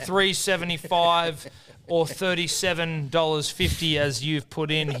are $3.75 or $37.50 as you've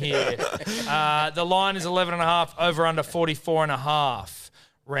put in here. The line is 11.5, over under 44.5.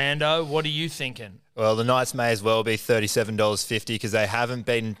 Rando, what are you thinking? Well, the Knights may as well be $37.50 because they haven't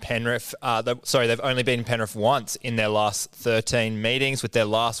beaten Penrith. They've only beaten Penrith once in their last 13 meetings, with their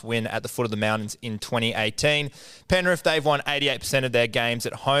last win at the foot of the mountains in 2018. Penrith, they've won 88% of their games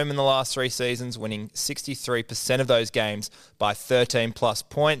at home in the last 3 seasons, winning 63% of those games by 13+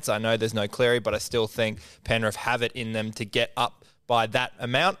 points. I know there's no Cleary, but I still think Penrith have it in them to get up by that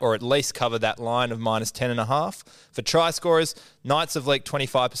amount, or at least cover that line of -10.5. For try scorers, Knights have leaked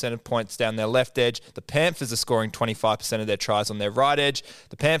 25% of points down their left edge. The Panthers are scoring 25% of their tries on their right edge.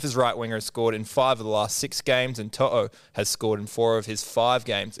 The Panthers' right winger has scored in 5 of the last 6 games, and To'o has scored in 4 of his 5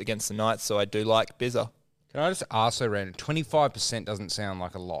 games against the Knights, so I do like Bizza. Can I just ask so random? 25% doesn't sound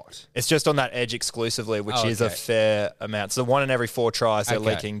like a lot. It's just on that edge exclusively, which Oh, is a okay. fair amount. So 1 in every 4 tries, they're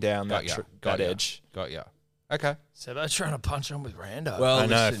Okay. leaking down Got that, ya. that Got ya. edge. Got ya. Okay. Sebo's trying to punch on with Rando. Well, I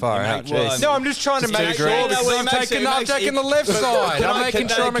know, far out, jeez. No, I'm just trying to Just make too sure great. because No, well, I'm it makes taking, it- I'm makes it- taking the left side. I'm making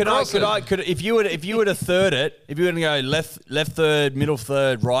sure I'm across it. could if you were to third it, if you were to go left third, middle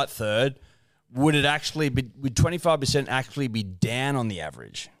third, right third, would 25% actually be down on the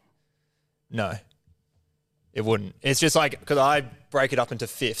average? No, it wouldn't. It's just like, because I break it up into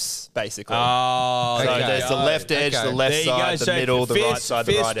fifths, basically. Oh, So okay. there's the left edge, Okay. the left there you side, go. the middle, the right fifths- side,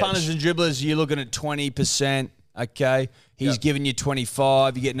 the fifths, right punters edge. and dribblers, you're looking at 20%. Okay, he's giving you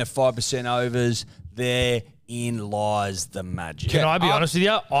 25. You're getting a 5% overs. Therein lies the magic. Can I be honest with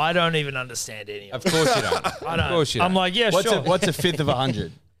you? I don't even understand any of Of it. course you don't. I don't. Of course you I'm don't. like, yeah, What's sure. what's a fifth of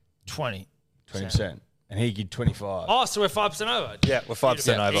 100? 20. 20%. And he get 25. Oh, so we're 5% over. Yeah, we're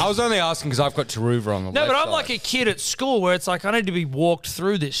 5% over. I was only asking because I've got Taruva on the No, left but I'm side. like a kid at school where it's like I need to be walked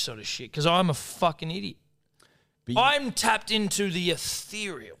through this sort of shit because I'm a fucking idiot. I'm tapped into the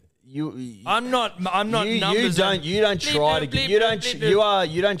ethereal. I'm not numbers. You don't try to get. You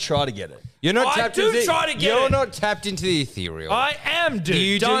don't try to get it. You're not I tapped do into try to get You're it. not tapped into the ethereal. I am,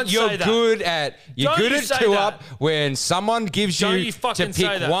 dude. You're say that. good at Don't you at say 2 that. up when someone gives Don't you you to fucking say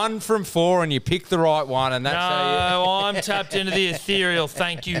pick that. 1 from 4 and you pick the right one and that's how No, I'm tapped into the ethereal.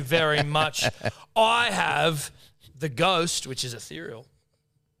 Thank you very much. I have the ghost, which is ethereal.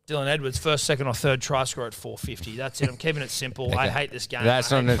 Dylan Edwards, first, second, or third try score at 450. That's it. I'm keeping it simple. I hate this game. That's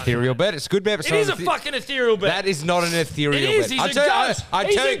I not hate an money ethereal on it. bet. It's a good bet. But It is a fucking ethereal bet. That is not an ethereal It is. bet. He's I a tell you- ghost.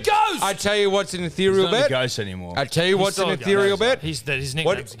 He's a ghost. I tell you what's an ethereal He's not bet. a ghost anymore. I tell you what's still an a ghost. ethereal bet. His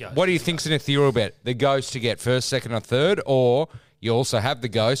nickname's a ghost. What do you think's an ethereal bet? The ghost to get first, second, or third, or you also have the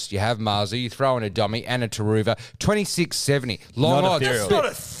ghost, you have Marzu, you throw in a dummy and a Taruva, 26.70. Long Not odds. ethereal.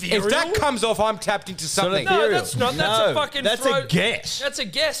 That's not ethereal. If that comes off, I'm tapped into something. No, ethereal. that's not. That's No, a fucking. that's a guess. That's a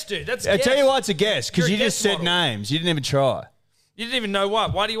guess, dude. That's. I guess. tell you what, it's a guess because You're you a just guess said model. names. You didn't even try. You didn't even know why.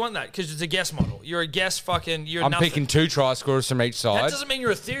 Why do you want that? Because it's a guess model. You're a guess fucking. You're I'm nothing. picking 2 try scorers from each That side. doesn't mean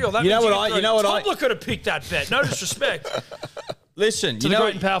you're ethereal. That You know means what get I- you know what I- Tobler could have picked that bet. No disrespect Listen, to you the know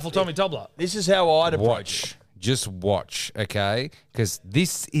great and powerful Tommy Tobler. this is how I'd approach it. Watch. Just watch, okay? Because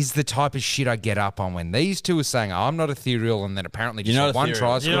this is the type of shit I get up on when these two are saying, I'm not ethereal, and then apparently just You're not one ethereal.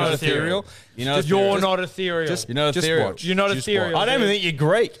 try You're score not is ethereal. You know, You're not ethereal. You're not Just ethereal. watch. You're not Just ethereal. watch. I don't even think you're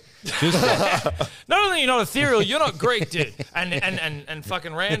Greek. Not only are you not ethereal, you're not Greek, dude. And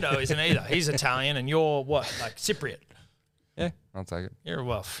fucking Rando isn't either. He's Italian, and you're what? Like Cypriot. Yeah, I'll take it. You're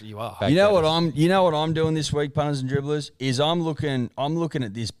well, you are. Back You know better. what I'm doing this week, punters and dribblers, is I'm looking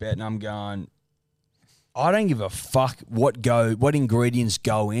at this bet and I'm going, I don't give a fuck what ingredients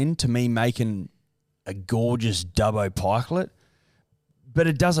go into me making a gorgeous Dubbo pikelet, but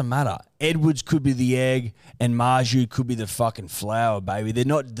it doesn't matter. Edwards could be the egg and Marju could be the fucking flour, baby. They're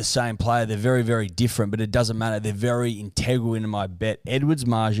not the same player. They're very, very different, but it doesn't matter. They're very integral into my bet. Edwards,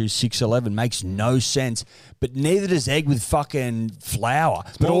 Marju, 6'11", makes no sense, but neither does egg with fucking flour.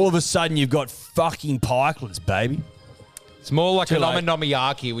 But all of a sudden you've got fucking pikelets, baby. It's more like Too a late.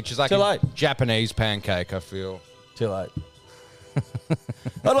 nominomiyaki, which is like Too a late. Japanese pancake, I feel. Too late.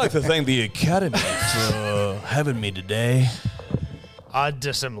 I'd like to thank the Academy for having me today. I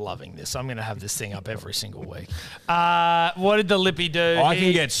just am loving this. I'm going to have this thing up every single week. What did the Lippy do? I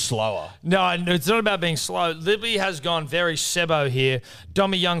can get slower. No, it's not about being slow. Lippy has gone very Sebo here.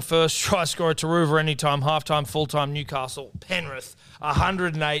 Dommy Young first, try scorer, Taruva anytime, halftime, full-time, Newcastle, Penrith,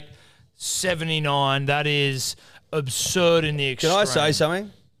 108.79. That is absurd in the Can extreme. I say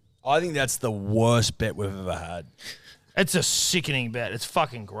something? I think that's the worst bet we've ever had. It's a sickening bet. It's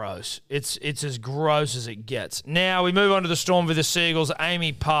fucking gross. It's as gross as it gets. Now we move on to the Storm v the Seagulls.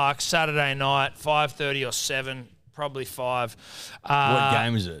 Amy Park, Saturday night, 5:30 or 7, probably 5. What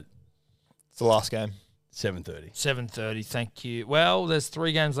game is it? It's the last game. 7:30. 7:30. Thank you. Well, there's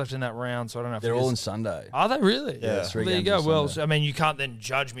 3 games left in that round, so I don't know if They're it all is. on Sunday. Are they really? Yeah, it's 3 Well, there you games go. on Well, Sunday. I mean, you can't then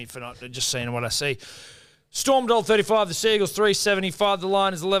judge me for not just seeing what I see. Storm $1.35, the Seagulls $3.75. The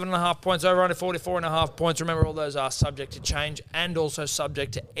line is 11.5 points, over under 44.5 points. Remember, all those are subject to change and also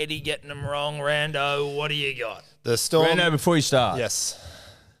subject to Eddie getting them wrong. Rando, what do you got? The Storm. Rando, before you start, Yes.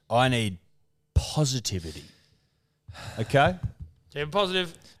 I need positivity. Okay? Team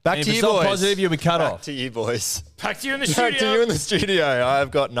positive. Back And to if you, it's not boys. positive, you'll be cut Back off. to you, boys. Back to you in the Back studio. to you in the studio.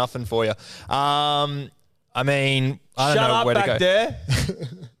 I've got nothing for you. I mean, I don't Shut know up where to back go. there.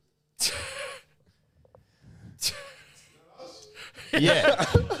 Yeah.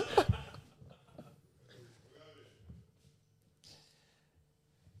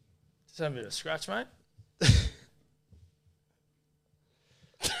 Send me a scratch, mate.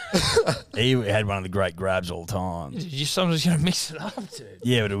 He had one of the great grabs all the time. You sometimes going to mix it up, dude.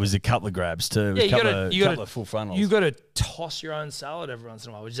 Yeah, but it was a couple of grabs too. It was Yeah, a you couple, gotta- of, you couple gotta- of full frontals. You got to toss your own salad every once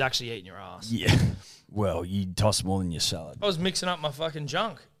in a while, which is actually eating your ass. Yeah. Well, you toss more than your salad. I was mixing up my fucking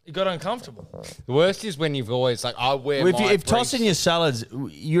junk. It got uncomfortable. The worst is when you've always like, I wear Well, my if briefs. tossing your salads,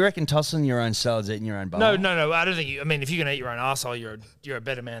 you reckon tossing your own salads, eating your own bowl? No. I don't think you. I mean, if you're gonna eat your own arsehole, you're a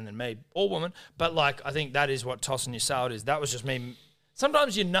better man than me or woman. But like, I think that is what tossing your salad is. That was just me.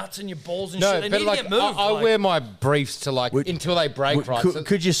 Sometimes your nuts and your balls and No, shit, they but need like, to get moved. I like- wear my briefs to like until they break, right? So-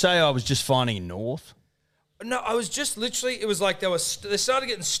 Could you say I was just finding north? No, I was just literally. It was like they started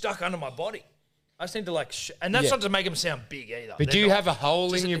getting stuck under my body. I just need to like, and that's Yeah. not to make them sound big either. but They're do you not. have a hole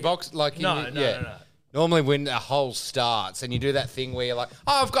Just in your box? Like, in No, your, no, yeah. no. Normally, when a hole starts and you do that thing where you're like,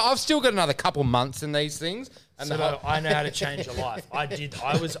 "Oh, I've still got another couple months in these things," and So I know how to change your life.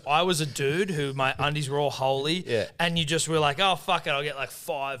 I was a dude who my undies were all holy, Yeah. and you just were like, "Oh fuck it, I'll get like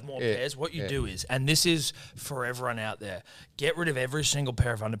 5 more Yeah. pairs." What you do is, and this is for everyone out there, get rid of every single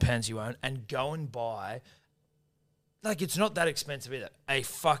pair of underpants you own and go and buy. Like, it's not that expensive either. A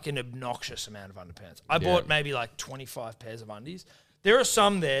fucking obnoxious amount of underpants. I bought maybe like 25 pairs of undies. There are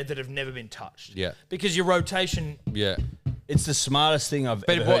some there that have never been touched. Yeah. Because your rotation. yeah. It's the smartest thing I've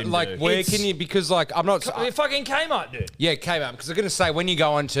But ever what, heard him like, do. where It's- can you? Because like, I'm not. Fucking Kmart, dude. Yeah, it came up because I'm going to say when you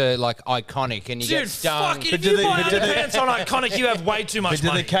go onto like Iconic and you get Dude, stung. fuck it. If you buy underpants on Iconic, you have way too much But do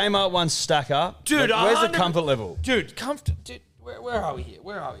money. the Kmart ones stack up? Dude, Like, where's the 100 comfort level? Dude, dude, where are we here?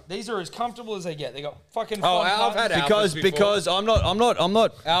 Where are we? These are as comfortable as they get. They got fucking. Oh, fun I've had buttons. Because I'm not Alpha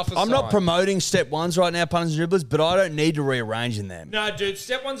I'm not sign. promoting step ones right now, punters and dribblers, but I don't need to rearrange in them. No, dude,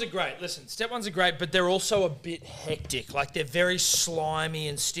 step ones are great. Listen, step ones are great, but they're also a bit hectic. Like, they're very slimy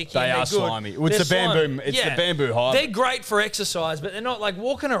and sticky. They and are they're good. slimy. It's They're the bamboo- slimy. it's the bamboo hide. They're great for exercise, but they're not like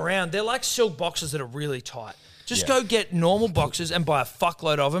walking around. They're like silk boxes that are really tight. Just go get normal boxes and buy a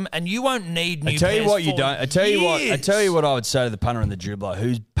fuckload of them, and you won't need new I tell you pairs what you for don't. I tell you years. what I would say to the punter and the dribbler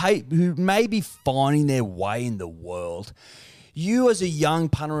who may be finding their way in the world. You as a young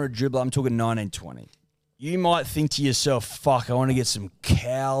punter or dribbler, I'm talking 19, 20. You might think to yourself, "Fuck, I want to get some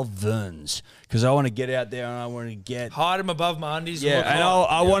Calvins because I want to get out there and I want to get Hide them above my undies. yeah, look and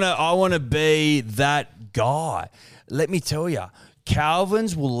hot. I want to be that guy." Let me tell you,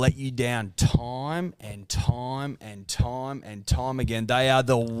 Calvins will let you down time and time and time and time again. They are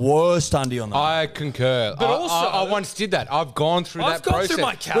the worst undie on the I concur. But also- I once did that. I've gone through I've that gone process. through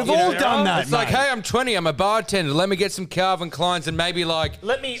my Calvin We've all era. done that, It's like, mate. hey, I'm 20. I'm a bartender. Let me get some Calvin Kleins and maybe like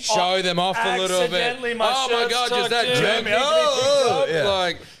Let me show them off a little bit. accidentally my Oh my shirt's god, just tucked that in. jerk. Yeah.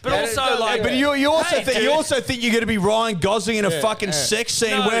 Like, But and also, it does- like- But you also Hey, think dude. you're going to be Ryan Gosling in a fucking sex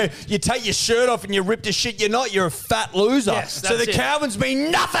scene No. where you take your shirt off and you rip the shit. You're not. You're a fat loser. Yes, so that's the it. Calvins mean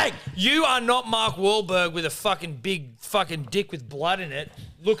nothing. You are not Mark Wahlberg with a fucking big fucking dick with blood in it,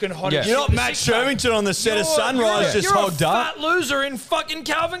 looking hot Yeah. as You're shit not with Matt six pack. Shervington on the set of Sunrise just you're hogged a up. fat loser in fucking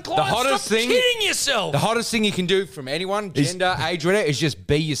Calvin Klein. The hottest Stop thing- kidding yourself. The hottest thing you can do from anyone, gender, age, whatever, is just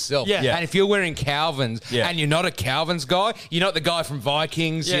be yourself. Yeah. Yeah. And if you're wearing Calvins Yeah. and you're not a Calvins guy, you're not the guy from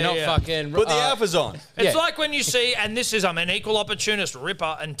Vikings, Yeah, you're not yeah. fucking... Put the alphas on. It's Yeah. like when you see, and this is, I'm an equal opportunist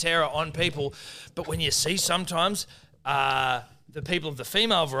ripper and terror on people, but when you see sometimes the people of the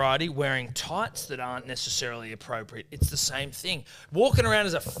female variety wearing tights that aren't necessarily appropriate, it's the same thing. Walking around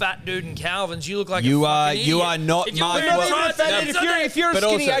as a fat dude in Calvins, you look like You a are- fucking you idiot. are not If you're Mark wearing Wahlberg. tights, No, then if you're a But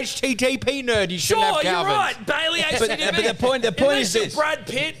skinny also- HTTP nerd, you shouldn't Sure, have you're Calvins. right. Bailey HTTP. but the point unless is you're this. Brad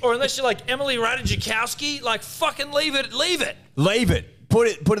Pitt, or unless you're like Emily Ratajkowski, like fucking leave it. Leave it. Put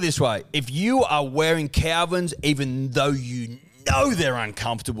it this way. If you are wearing Calvins, even though you know they're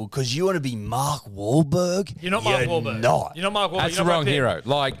uncomfortable because you want to be Mark Wahlberg, You're not Mark Wahlberg. Not. You're not Mark Wahlberg. That's You're the not wrong Brad Pitt. hero.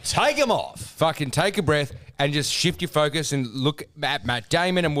 Like, Take them off. fucking take a breath and just shift your focus and look at Matt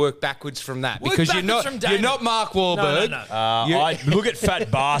Damon and work backwards from that. Work Because you're backwards not from Damon. you're not Mark Wahlberg. No. I look at Fat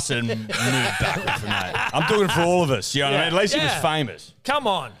Bastard and move backward from that. I'm talking for all of us. You know what I mean? At least he was Yeah. famous. Come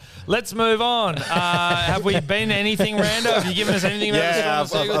on. Let's move on. Have we been to anything, Rando? Have you given us anything about Yeah, the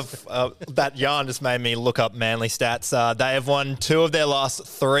Storm Seagulls? that yarn just made me look up Manly stats. They have won 2 of their last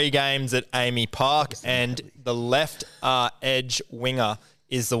 3 games at Amy Park, and the left edge winger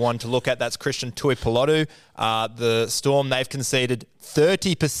is the one to look at. That's Christian Tuipulotu. The Storm, they've conceded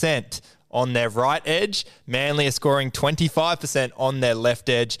 30% on their right edge. Manly are scoring 25% on their left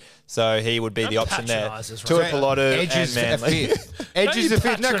edge, so he would be the option there. patronise us, right? Tuipulotu Edge and is a Manly. fifth. Edge you is a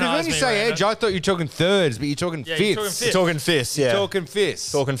fifth. No, because when patronise you me, say Rando. edge, I thought you were talking thirds, but you're talking Yeah, you're talking fifths. fifths. Talking fists, yeah. Talking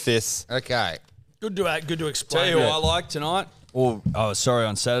fifths. Talking fists. Okay. Good to explain. Tell you what that. I like tonight,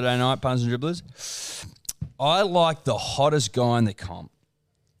 on Saturday night, punters and dribblers. I like the hottest guy in the comp.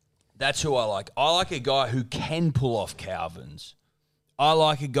 That's who I like. I like a guy who can pull off Calvins. I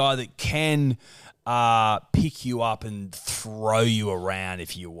like a guy that can pick you up and throw you around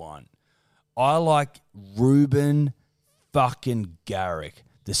if you want. I like Ruben fucking Garrick,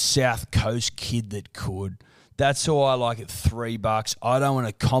 the South Coast kid that could. That's all I like at $3. I don't want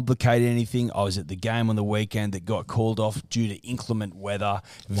to complicate anything. I was at the game on the weekend that got called off due to inclement weather.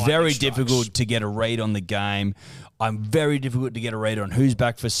 Very difficult to get a read on the game. I'm very difficult to get a read on who's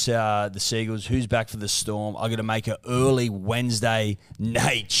back for the Seagulls, who's back for the Storm. I'm going to make an early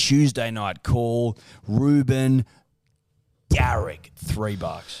Tuesday night call. Ruben Garrick,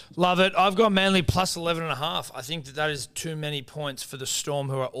 $3. Love it. I've got Manly plus 11.5. I think that is too many points for the Storm,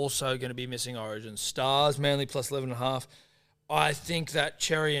 who are also going to be missing Origin. Stars, Manly plus 11.5. I think that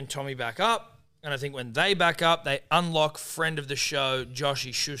Cherry and Tommy back up. And I think when they back up, they unlock friend of the show,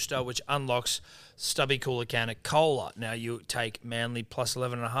 Joshy Schuster, which unlocks Stubby Cooler Can of Cola. Now you take Manly plus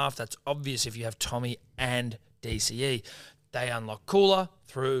 11.5. That's obvious if you have Tommy and DCE. They unlock Cooler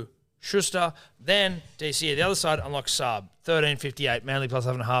through Schuster. Then DCE, the other side, unlocks Saab. 13.58. Manly plus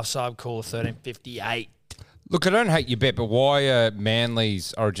 11.5. Saab Cooler, 13.58. Look, I don't hate your bet, but why are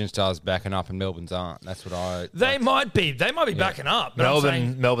Manly's Origin Stars backing up and Melbourne's aren't? That's what I... They might be backing up. But I'm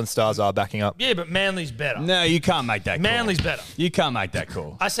saying, Melbourne Stars are backing up. yeah, but Manly's better. No, you can't make that call. Manly's better. You can't make that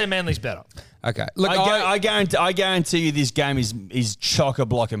call. I say Manly's better. Okay. Look, I guarantee you this game is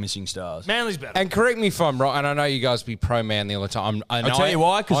chock-a-block of missing stars. Manly's better. and correct me if I'm wrong, and I know you guys be pro-Manly all the time. I'll tell you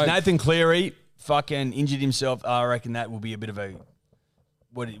why, because Nathan Cleary fucking injured himself. I reckon that will be a bit of a...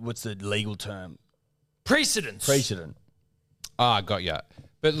 What's the legal term? Precedence. Got you.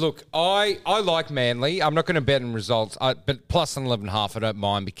 But look, I like Manly. I'm not going to bet on results, but plus an 11.5, I don't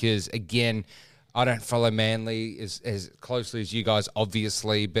mind because, again, I don't follow Manly as closely as you guys,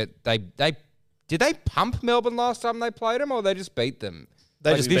 obviously. But did they pump Melbourne last time they played them, or they just beat them?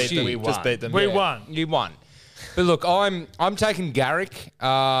 They Like just this beat them. year? Just beat them. We won. You won. But look, I'm taking Garrick.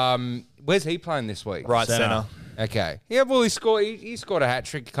 Where's he playing this week? Right centre. Okay. Yeah, well, he scored a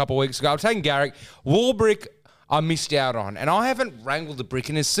hat-trick a couple of weeks ago. I'm taking Garrick. Warbrick, I missed out on. And I haven't wrangled the brick.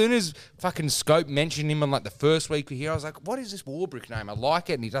 And as soon as fucking Scope mentioned him on like the first week we here, I was like, what is this Warbrick name? I like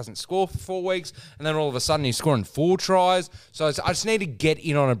it. And he doesn't score for 4 weeks. And then all of a sudden he's scoring 4 tries. So I just need to get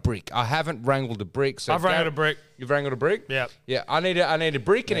in on a brick. I haven't wrangled a brick. So I've wrangled a brick. You've wrangled a brick? Yeah. Yeah, I need a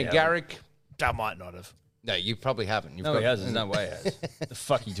brick and a Garrick. I might not have. No, you probably haven't. No, he hasn't. No way he has. The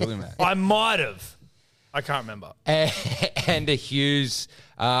fuck are you talking about? I might have. I can't remember. And a Hughes.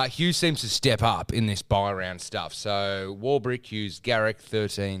 Hughes seems to step up in this buy round stuff. So Warbrick, Hughes, Garrick,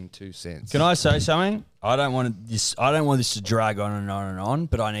 13.2 cents. Can I say something? I don't want this to drag on and on and on,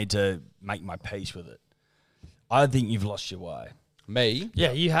 but I need to make my peace with it. I think you've lost your way. Me?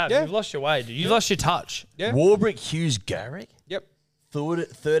 Yeah, you have. Yeah. You've lost your way, dude. You've lost your touch. Yeah. Warbrick, Hughes, Garrick? Yep. Thought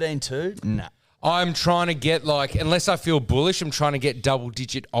it 13-2? Nah. I'm trying to get unless I feel bullish, I'm trying to get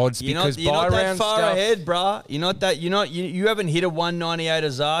double-digit odds because you're buy not that round far stuff. ahead, bruh. You haven't hit a 198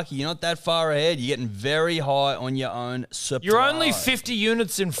 Azaki. You're not that far ahead. You're getting very high on your own supply. You're only 50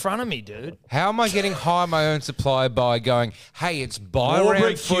 units in front of me, dude. How am I getting high on my own supply by going, hey, it's buy Warbrick,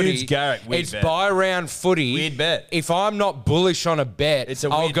 round footy. Hughes, Garrick, weird it's bet. buy round footy. Weird bet. If I'm not bullish on a bet, It's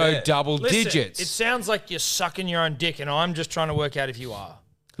a I'll weird go bet. double Listen, digits. it sounds like you're sucking your own dick, and I'm just trying to work out if you are.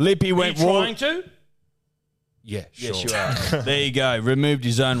 Lippy Are went you trying to? Yeah, sure. Yes, you are. There you go. Removed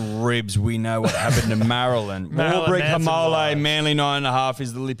his own ribs. We know what happened to Maryland. Maryland Warbrick, Manson Hamole, live. Manly 9.5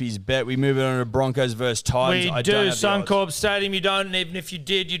 is the Lippy's bet. We move it on to Broncos versus Titans. We I do. don't have the odds. Suncorp Stadium, you don't. And even if you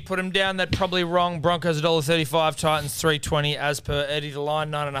did, you'd put them down. That's probably wrong. Broncos $1.35, Titans $3.20 as per Eddie. The line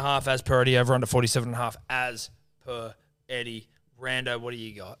 9.5 as per Eddie. Over under 47.5 as per Eddie. Rando, what do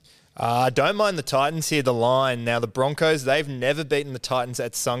you got? I don't mind the Titans here, the line. Now, the Broncos, they've never beaten the Titans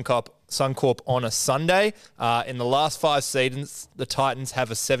at Suncorp on a Sunday. In the last 5 seasons, the Titans have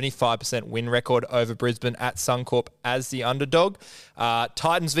a 75% win record over Brisbane at Suncorp as the underdog.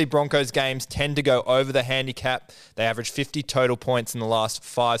 Titans v Broncos games tend to go over the handicap. They average 50 total points in the last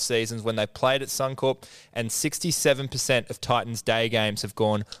 5 seasons when they played at Suncorp, and 67% of Titans day games have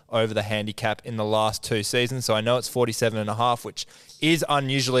gone over the handicap in the last 2 seasons. So I know it's 47.5, which is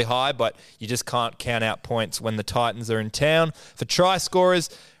unusually high, but you just can't count out points when the Titans are in town. For try scorers,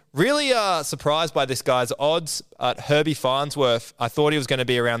 really surprised by this guy's odds at Herbie Farnsworth. I thought he was going to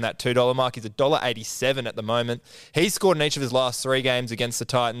be around that $2 mark. He's $1.87 at the moment. He's scored in each of his last 3 games against the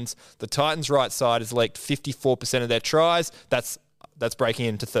Titans. The Titans' right side has leaked 54% of their tries. That's breaking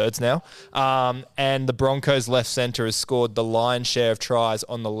into thirds now. And the Broncos' left centre has scored the lion's share of tries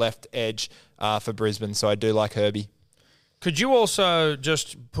on the left edge for Brisbane. So I do like Herbie. Could you also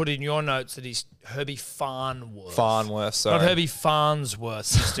just put in your notes that he's Herbie Farnworth? Farnworth, sorry. Not Herbie Farnsworth,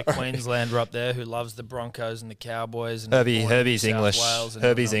 sister Queenslander up there who loves the Broncos and the Cowboys. And Herbie's born in South English. Wales and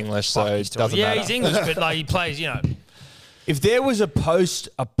Herbie's whatnot. English, Fuck so he's it doesn't talking- matter. Yeah, he's English, but like he plays, If there was a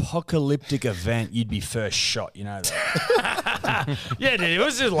post-apocalyptic event, you'd be first shot. You know that. Yeah, dude, if it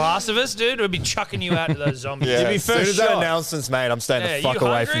was The Last of Us, dude, we'd be chucking you out to those zombies. Yeah, be as soon first as that shot. announcement's made, I'm staying Yeah, the fuck you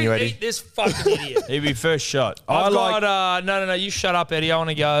away hungry? from you, Eddie. Eat this fucking idiot. He'd be first shot. I've got, no, you shut up, Eddie. I want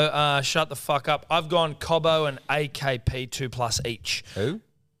to go. Shut the fuck up. I've gone Cobbo and AKP 2+ each. Who?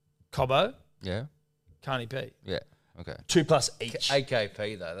 Cobbo, Yeah. Carney P. Yeah. Okay. 2+ each.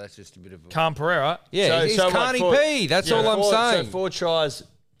 AKP though, that's just a bit of a... Calm Pereira. Yeah, he's what, Carney four- P. That's all I'm saying. So 4 tries.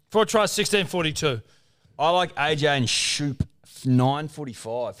 4 tries, 16.42. I like AJ and Shoop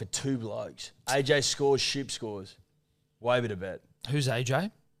 9.45 for 2 blokes. AJ scores, Shoop scores. Way better bet. Who's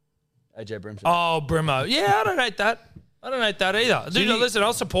AJ? AJ Brimson. Oh, Brimo. Yeah, I don't hate that. I don't hate that either. Dude, listen,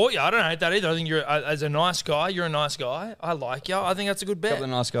 I'll support you. I don't hate that either. I think you're, as a nice guy, you're a nice guy. I like you. I think that's a good bet. Couple of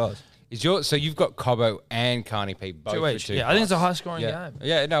nice guys. So you've got Cobbo and Carney P both for each. two. Yeah, I think it's a high-scoring yeah. game.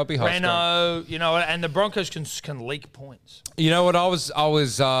 Yeah, no, it'll be high scoring. Reno, you know, and the Broncos can leak points. You know what? I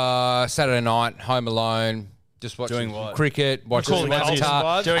was Saturday night home alone, just watching Doing what? cricket, watching Calling some Colts Avatar. and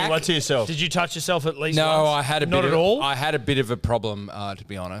vibes? Doing what to yourself? Did you touch yourself at least No, once? I had a bit Not of, at all? I had a bit of a problem, to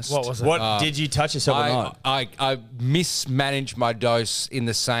be honest. What was it? What did you touch yourself or not? I mismanaged my dose in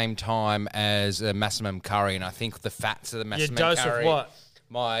the same time as Massimum curry, and I think the fats of the Your Massimum dose curry. of what?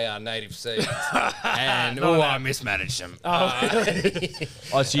 My native seeds. And I mismanaged them.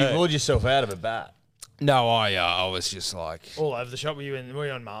 Oh, so you lured yourself out of a bat. No, I was just like... All over the shop. Were you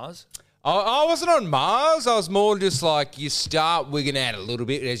on Mars? I wasn't on Mars. I was more just like you start wigging out a little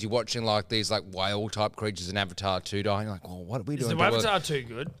bit as you're watching like these like whale type creatures in Avatar 2 dying. You're like, well, what are we Is doing? the Avatar too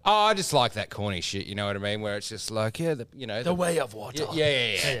good? Oh, I just like that corny shit. You know what I mean? Where it's just like, The way of water.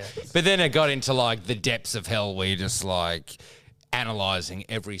 Yeah. But then it got into like the depths of hell where you're just like analysing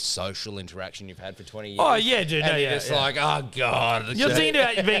every social interaction you've had for 20 years. Oh, yeah, dude. And No, you're yeah, just yeah. like, oh, God. You're thinking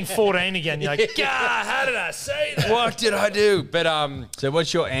about you being 14 again. You're like, God, how did I say that? What did I do? But So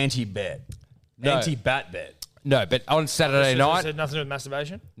what's your anti-bet? No. Anti-bat bet. no, but on Saturday night, Said nothing to do with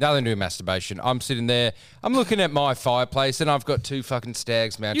masturbation? nothing to do with masturbation. I'm sitting there, I'm looking at my fireplace, and I've got two fucking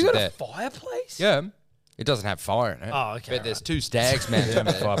stags mounted You got there. a fireplace? Yeah. It doesn't have fire in it. Oh, okay, But there's two stags mounted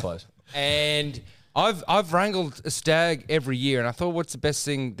there. Fireplace. And I've wrangled a stag every year, and I thought, what's the best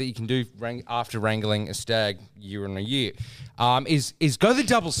thing that you can do after wrangling a stag year on a year? Is go the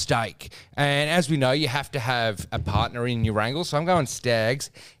double stake. And as we know, you have to have a partner in your wrangle. So I'm going stags,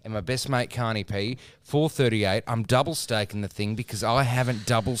 and my best mate Carney P, 438. I'm double staking the thing because I haven't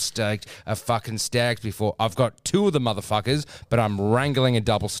double staked a fucking stags before. I've got two of the motherfuckers, but I'm wrangling a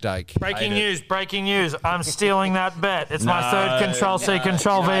double stake. Breaking news. I'm stealing that bet. It's my third Control-C,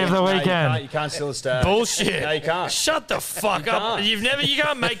 Control-V of the weekend. You can't steal a stag. Bullshit. No, you can't. Shut the fuck up. can't. You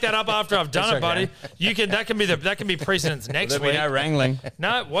can't make that up after I've done It's it, buddy. okay. You can that can be precedence next There'll be week. no wrangling.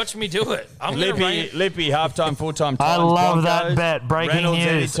 No, watch me do it. I'm gonna Lippy, halftime, full-time. I Titans, love that Broncos, bet. Breaking Reynolds news.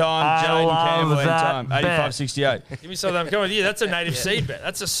 anytime, I Jaden love Campbell that anytime. bet. 85-68. Give me some of that. I'm coming with you. That's a native seed bet.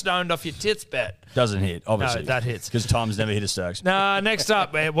 That's a stoned off your tits bet. Doesn't hit, obviously. No, that hits. Because Tom's never hit a stags. Next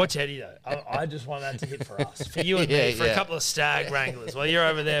up, man. Watch Eddie though. I just want that to hit for us, for you and me, for a couple of stag wranglers. While you're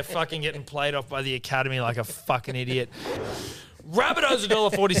over there fucking getting played off by the academy like a fucking idiot. Rabbitohs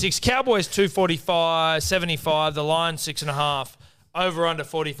 $1.46. Cowboys 245.75. The Lions 6.5. Over under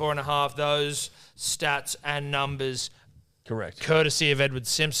 44.5. Those stats and numbers, Correct. courtesy of Edward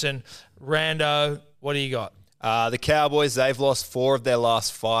Simpson. Rando, what do you got? The Cowboys, they've lost 4 of their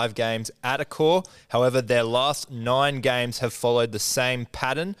last 5 games at a core. However, their last 9 games have followed the same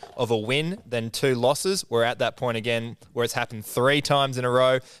pattern of a win, then 2 losses. We're at that point again where it's happened 3 times in a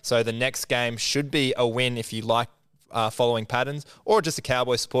row. So the next game should be a win if you like following patterns, or just a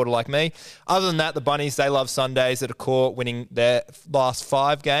Cowboys supporter like me. Other than that, the Bunnies, they love Sundays at a core, winning their last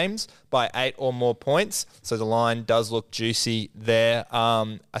 5 games by 8 or more points. So the line does look juicy there.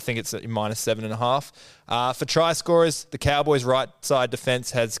 I think it's at -7.5. For try scorers, the Cowboys' right side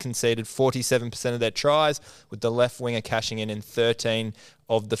defense has conceded 47% of their tries, with the left winger cashing in 13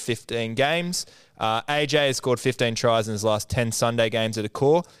 of the 15 games. AJ has scored 15 tries in his last 10 Sunday games at a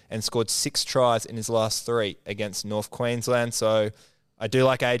core and scored 6 tries in his last 3 against North Queensland. So I do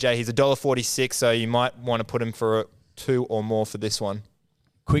like AJ. He's $1.46, so you might want to put him for 2 or more for this one.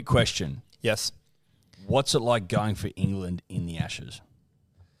 Quick question. Yes. What's it like going for England in the Ashes?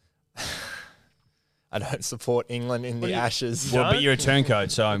 I don't support England in the Ashes. Well, but you're a turncoat,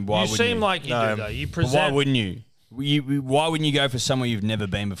 so why You wouldn't seem you? like you do, though. You But present. why wouldn't you? Why wouldn't you go for somewhere you've never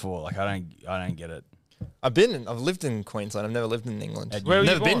been before? Like I don't get it. I've lived in Queensland. I've never lived in England. Where were you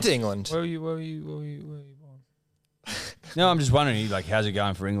never born? been to England. Where were you born? No, I'm just wondering, like, how's it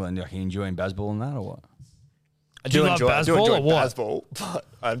going for England? Like, you enjoying baseball and that, or what? I Do you love baseball or what? baseball, but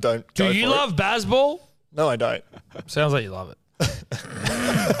I don't. Do go you for it. love baseball? No, I don't. Sounds like you love it.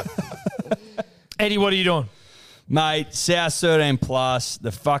 Eddie, what are you doing? Mate, South 13 plus.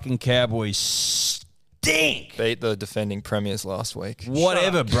 The fucking Cowboys stink. Beat the defending premiers last week.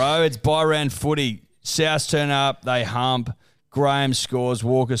 Whatever, bro. It's by round footy. South turn up. They hump. Graham scores.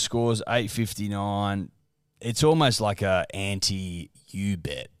 Walker scores. 8.59. It's almost like a anti-you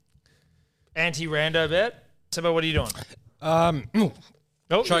bet. Anti-rando bet? Sebo, what are you doing? Oh,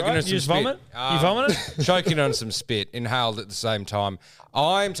 Choking right. on some You just spit. vomit? You vomited? Choking on some spit, inhaled at the same time.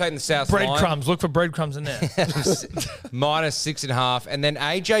 I'm taking the South line. Breadcrumbs. Look for breadcrumbs in there. -6.5, and then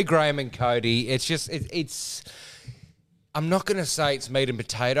AJ Graham and Cody. It's just it's I'm not going to say it's meat and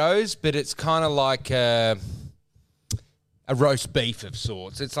potatoes, but it's kind of like a roast beef of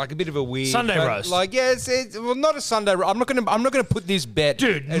sorts. It's like a bit of a weird Sunday roast. Like, yeah, it's well, not a Sunday roast. I'm not going to put this bet,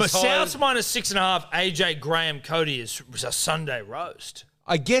 Dude, as high South as- minus 6.5. AJ Graham Cody is a Sunday roast.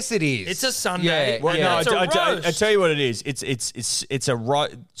 I guess it is. It's a Sunday. Yeah, Well, yeah. no, it's a roast. I tell you what it is. It's a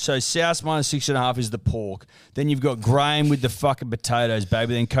right. So South minus 6.5 is the pork. Then you've got Graham with the fucking potatoes,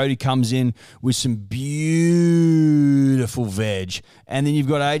 baby. Then Cody comes in with some beautiful veg, and then you've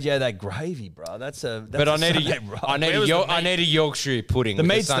got AJ that gravy, bro. That's But I need Sunday a, roast. I need Where a, was Yo- the I meat? need a Yorkshire pudding. The with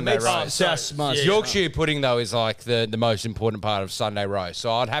meat's a Sunday roast. South minus Yorkshire pudding though is like the most important part of Sunday roast.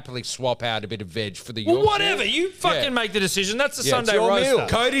 So I'd happily swap out a bit of veg for the Well, Yorkshire. whatever. You fucking Yeah. make the decision. That's the Yeah, it's Sunday your roast. meal.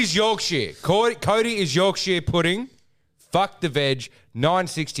 Cody's Yorkshire. Cody is Yorkshire pudding. Fuck the veg.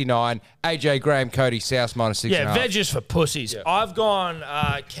 9.69. AJ Graham, Cody South minus 6.5. Yeah, veg is for pussies. I've gone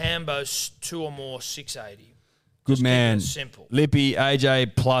Cambo 2 or more 680. Good man. it simple. Lippy, AJ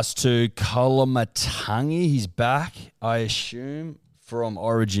 +2. Kolomatangi, he's back, I assume, from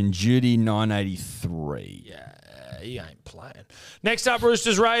Origin Duty, 983. Yeah, he ain't playing. Next up,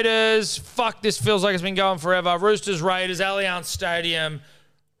 Roosters Raiders. Fuck, this feels like it's been going forever. Roosters Raiders, Allianz Stadium.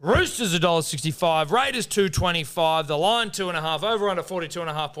 Roosters $1.65. Raiders $2.25. The line 2.5. Over under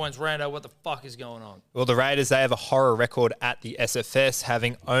 42.5 points. Rando, what the fuck is going on? Well, the Raiders, they have a horror record at the SFS,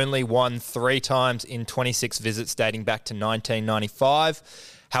 having only won 3 times in 26 visits dating back to 1995.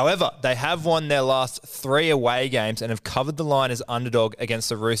 However, they have won their last 3 away games and have covered the line as underdog against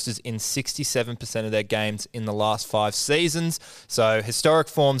the Roosters in 67% of their games in the last 5 seasons. So historic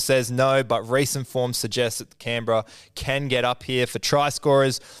form says no, but recent form suggests that Canberra can get up here. For try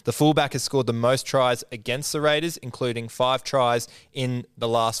scorers, the fullback has scored the most tries against the Raiders, including 5 tries in the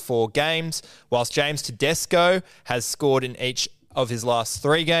last 4 games, whilst James Tedesco has scored in each of his last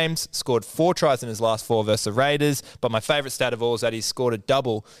 3 games, scored 4 tries in his last 4 versus the Raiders. But my favourite stat of all is that he's scored a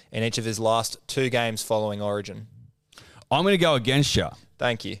double in each of his last 2 games following Origin. I'm going to go against you,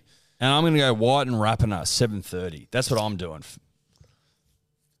 Thank you. and I'm going to go White and Rapiner, 730. That's what I'm doing.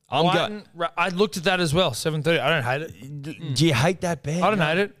 I looked at that as well, 7.30. I don't hate it. Do you hate that bet? I don't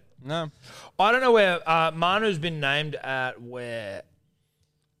hate it. No. I don't know where Manu's been named at where...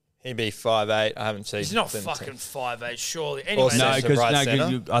 He'd be 5'8". I haven't seen. He's not them fucking team. 5'8", surely. Anyway, Also- No, Centre, because right no,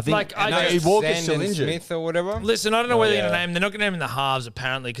 centre? I think Like, I no, just- Walker's still Sandon injured. Smith or whatever. listen, I don't know where they're yeah. going to name him. They're not going to name him in the halves,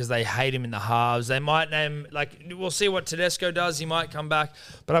 apparently, because they hate him in the halves. They might name, we'll see what Tedesco does. He might come back.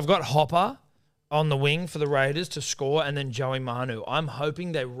 But I've got Hopper on the wing for the Raiders to score, and then Joey Manu. I'm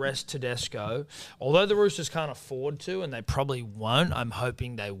hoping they rest Tedesco. Although the Roosters can't afford to, and they probably won't, I'm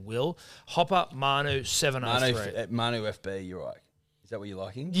hoping they will. Hopper, Manu, 703. Manu FB, you're right. Is that what you're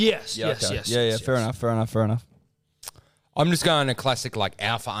liking? Yes, Yeah, yes, okay. yes. Yeah, yes, fair yes. enough. I'm just going a classic like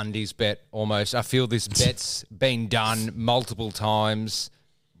alpha undies bet almost. I feel this bet's been done multiple times.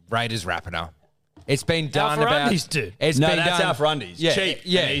 Raiders Rapiner. It's been done Alpha about. undies, dude. It's No, been that's done. Alpha undies. Yeah, Cheap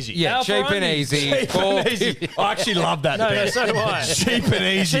yeah, and easy. Yeah, Alpha cheap and undies. easy. I actually love that No, bet. so do I. Cheap and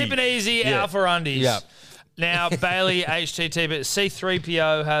easy. Cheap and easy, Alpha Undies. Yep. Now, Bailey, HTT, but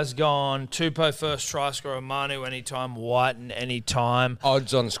C3PO has gone. Tupou first try scorer, Manu anytime, Whiten anytime.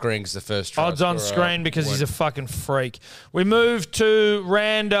 Odds on screen is the first try Odds on scorer. screen because he's a fucking freak. We move to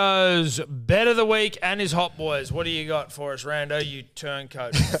Rando's Bet of the Week and his Hot Boys. What do you got for us, Rando, you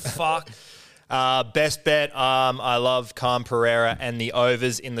turncoat? Fuck. Best bet, I love Cam Pereira and the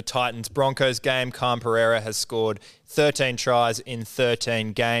overs in the Titans-Broncos game. Cam Pereira has scored 13 tries in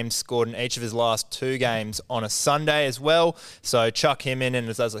 13 games, scored in each of his last 2 games on a Sunday as well. So chuck him in, and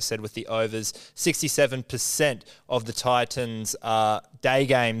as I said with the overs, 67% of the Titans' day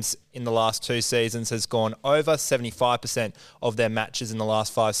games in the last 2 seasons has gone over. 75% of their matches in the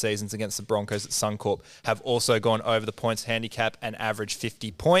last 5 seasons against the Broncos at Suncorp have also gone over the points handicap and averaged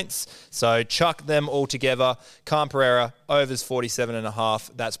 50 points. So chuck them all together. Cam Pereira, overs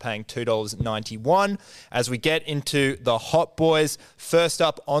 47.5. That's paying $2.91. As we get into the Hot Boys, first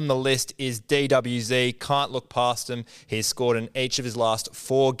up on the list is DWZ. Can't look past him. He's scored in each of his last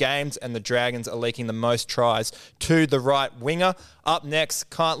 4 games, and the Dragons are leaking the most tries to the right winger. Up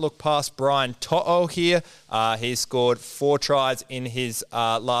next, can't look past Brian To'o here. He's scored 4 tries in his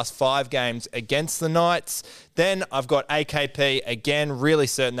last 5 games against the Knights. Then I've got AKP, again, really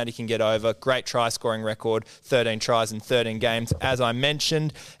certain that he can get over. Great try scoring record, 13 tries in 13 games, as I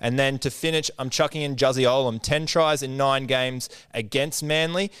mentioned. And then to finish, I'm chucking in Juzzy Olam, 10 tries in 9 games against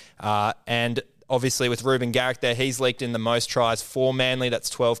Manly. And obviously with Ruben Garrick there, he's leaked in the most tries for Manly. That's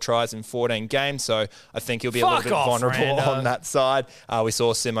 12 tries in 14 games. So I think he'll be a little bit vulnerable on that side. We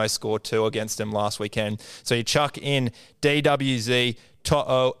saw Simo score 2 against him last weekend. So you chuck in DWZ,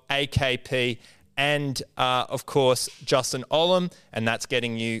 To'o, AKP, and, of course, Justin Olam, and that's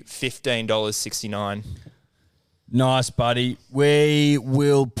getting you $15.69. Nice, buddy. We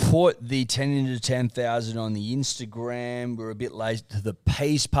will put the 10 into 10,000 on the Instagram. We're a bit late to the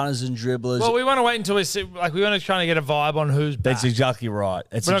piece, punters and dribblers. Well, we want to wait until we see. Like, we want to try and get a vibe on who's back. That's exactly right.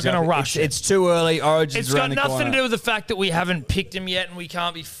 We're not going to rush it. It's too early. Origin's It's got around the nothing corner. to do with the fact that we haven't picked him yet and we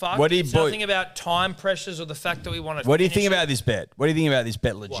can't be fucked. What do you it's boy- nothing about time pressures or the fact that we want to. What do you think about this bet? What do you think about this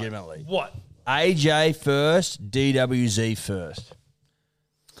bet legitimately? What? AJ first, DWZ first.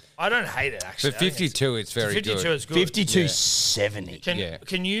 I don't hate it actually. For 52, it's very 52 good. is good. 52.70. Yeah.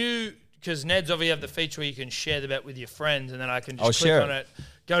 Can you? Because Ned's obviously have the feature where you can share the bet with your friends, and then I can just I'll click share on it. it,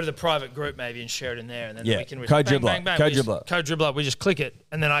 go to the private group maybe, and share it in there, and then Yeah. we can Code bang, Dribbler. bang, bang. Code We just- Dribbler. Code Dribbler. We just click it,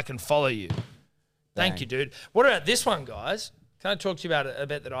 and then I can follow you. Thank you, dude. What about this one, guys? Can I talk to you about a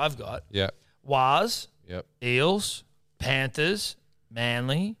bet that I've got? Yep. Waz, Yep. Eels, Panthers,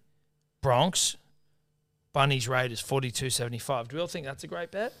 Manly, Bronx, Bunnies, Raiders, 42.75. Do we all think that's a great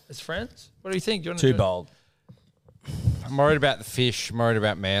bet as friends? What do you think? Do you want to Too do it? bold. I'm worried about the Fish. I'm worried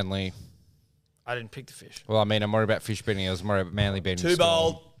about Manly. I didn't pick the Fish. Well, I mean, I'm worried about Fish beating Eels. I'm worried about Manly beating Too Storm.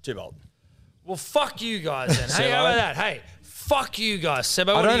 bold. Too bold. Well, fuck you guys then. Hey, Sebo? how about that? Hey, fuck you guys. Sebo,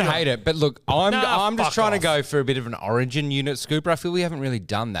 I what do don't you got? hate it, but look, I'm Nah, just fuck trying off. to go for a bit of an Origin unit scooper. I feel we haven't really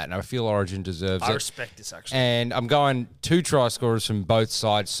done that, and I feel Origin deserves I it. respect this, actually. And I'm going 2 try scorers from both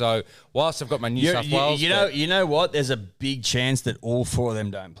sides. So whilst I've got my New South Wales, You know what? There's a big chance that all 4 of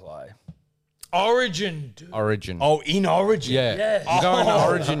them don't play. Origin, dude. Origin. Oh, in Origin. Yeah, I'm going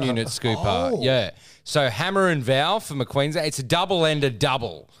Origin unit scooper. Yeah. So Hammer and Val for McQueen's. It's a double-ended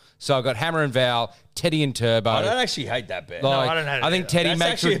double. So I've got Hammer and Val, Teddy and Turbo. I don't actually hate that bet. Like, I don't hate it I think either. Teddy That's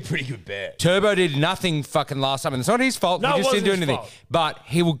makes actually a pretty good bet. Turbo did nothing fucking last time, and it's not his fault. No, He it just didn't do wasn't his anything. fault. But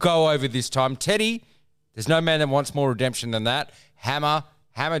he will go over this time. Teddy, there's no man that wants more redemption than that. Hammer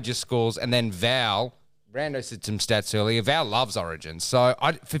just scores, and then Val. Rando said some stats earlier. Val loves Origin, so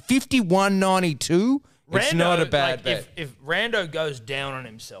for 51.92, it's not a bad bet. If Rando goes down on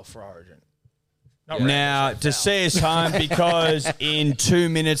himself for Origin. Not Now, Rando, to see us home, because in 2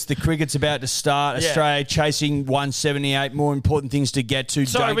 minutes the cricket's about to start. Yeah. Australia chasing 178. More important things to get to.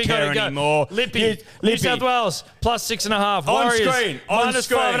 Sorry, Don't we care gotta go. anymore. Lippy, New South Wales, plus 6.5. On Warriors, screen, on minus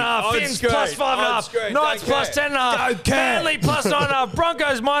screen, 5.5. on Finns, screen, plus 5.5. on screen. Knights, Don't plus care. 10.5. Don't care. Manly, plus 9.5.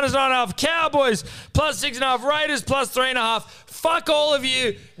 Broncos, minus 9.5. Cowboys, plus 6.5. Raiders, plus 3.5. Fuck all of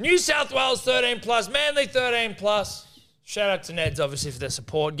you. New South Wales, 13 plus. Manly, 13 plus. Shout out to Neds, obviously, for their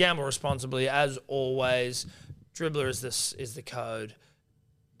support. Gamble responsibly, as always. Dribbler is the code.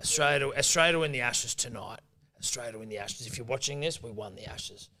 Australia to win the Ashes tonight. Australia to win the Ashes. If you're watching this, we won the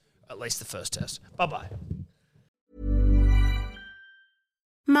Ashes. At least the first test. Bye-bye.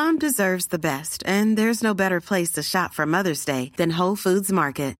 Mom deserves the best, and there's no better place to shop for Mother's Day than Whole Foods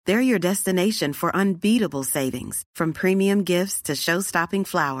Market. They're your destination for unbeatable savings, from premium gifts to show-stopping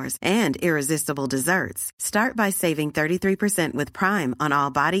flowers and irresistible desserts. Start by saving 33% with Prime on all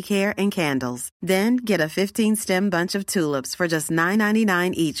body care and candles. Then get a 15-stem bunch of tulips for just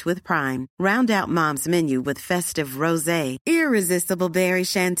 $9.99 each with Prime. Round out Mom's menu with festive rosé, irresistible berry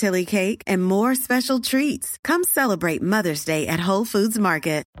chantilly cake, and more special treats. Come celebrate Mother's Day at Whole Foods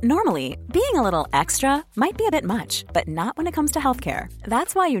Market. Normally, being a little extra might be a bit much, but not when it comes to healthcare.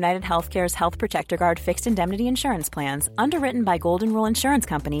 That's why United Healthcare's Health Protector Guard fixed indemnity insurance plans, underwritten by Golden Rule Insurance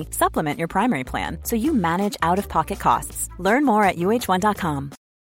Company, supplement your primary plan so you manage out-of-pocket costs. Learn more at UH1.com.